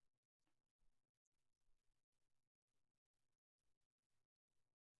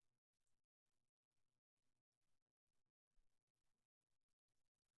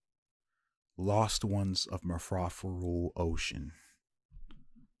 Lost ones of Mafrafrul Ocean.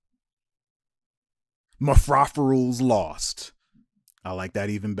 Mafrafrul's Lost. I like that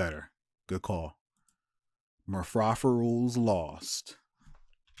even better. Good call. Mafrafrul's Lost.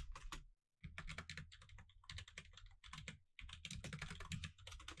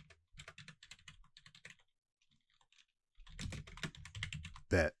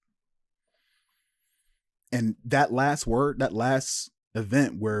 Bet. And that last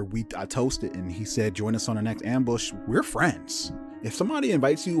event where I toasted and he said, join us on the next ambush, we're friends. If somebody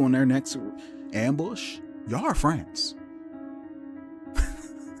invites you on their next ambush, y'all are friends.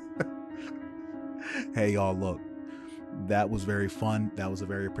 Hey, y'all, look, that was very fun. That was a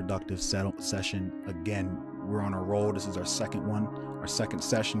very productive session. Again, we're on a roll. This is our second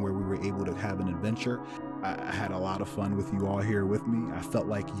session where we were able to have an adventure. I had a lot of fun with you all here with me. I felt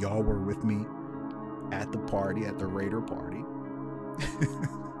like y'all were with me at the party, at the Raider party.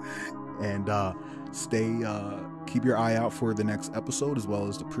 And keep your eye out for the next episode as well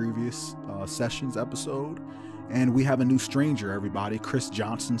as the previous sessions episode. And we have a new stranger, everybody. Chris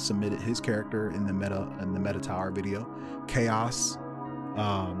Johnson submitted his character in the Meta Tower video. Chaos,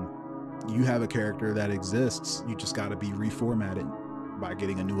 you have a character that exists. You just got to be reformatted by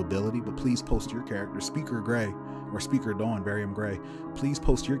getting a new ability. But please post your character. Speaker Gray or Speaker Dawn, Barium Gray, please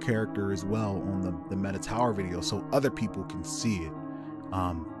post your character as well on the Meta Tower video so other people can see it.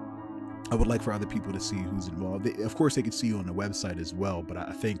 I would like for other people to see who's involved. Of course, they can see you on the website as well, but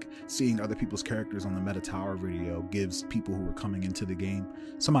I think seeing other people's characters on the Meta Tower video gives people who are coming into the game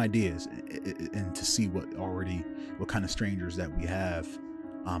some ideas and to see what kind of strangers that we have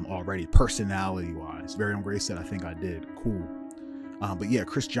already, personality-wise. Varium Gray said, I think I did. Cool. But yeah,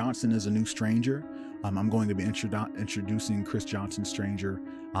 Chris Johnson is a new stranger. I'm going to be introducing Chris Johnson Stranger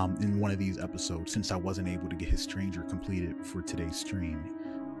in one of these episodes since I wasn't able to get his stranger completed for today's stream.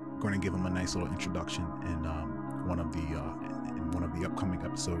 Going to give him a nice little introduction in one of the upcoming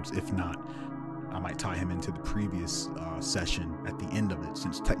episodes. If not, I might tie him into the previous session at the end of it,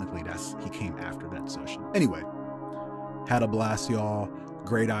 since technically he came after that session. Anyway, had a blast, y'all.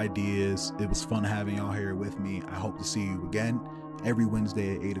 Great ideas. It was fun having y'all here with me. I hope to see you again every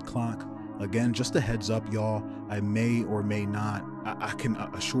Wednesday at 8 o'clock. Again, just a heads up, y'all. I may or may not. I can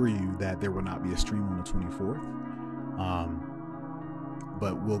assure you that there will not be a stream on the 24th.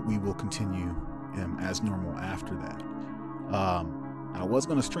 But we will continue as normal after that. I was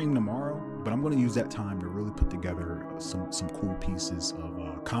going to stream tomorrow, but I'm going to use that time to really put together some cool pieces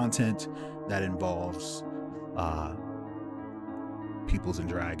of content that involves Peoplz and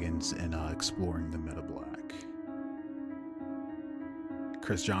Dragons and exploring the Meta Black.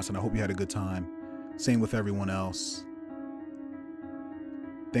 Chris Johnson, I hope you had a good time. Same with everyone else.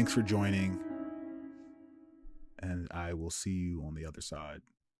 Thanks for joining. And I will see you on the other side.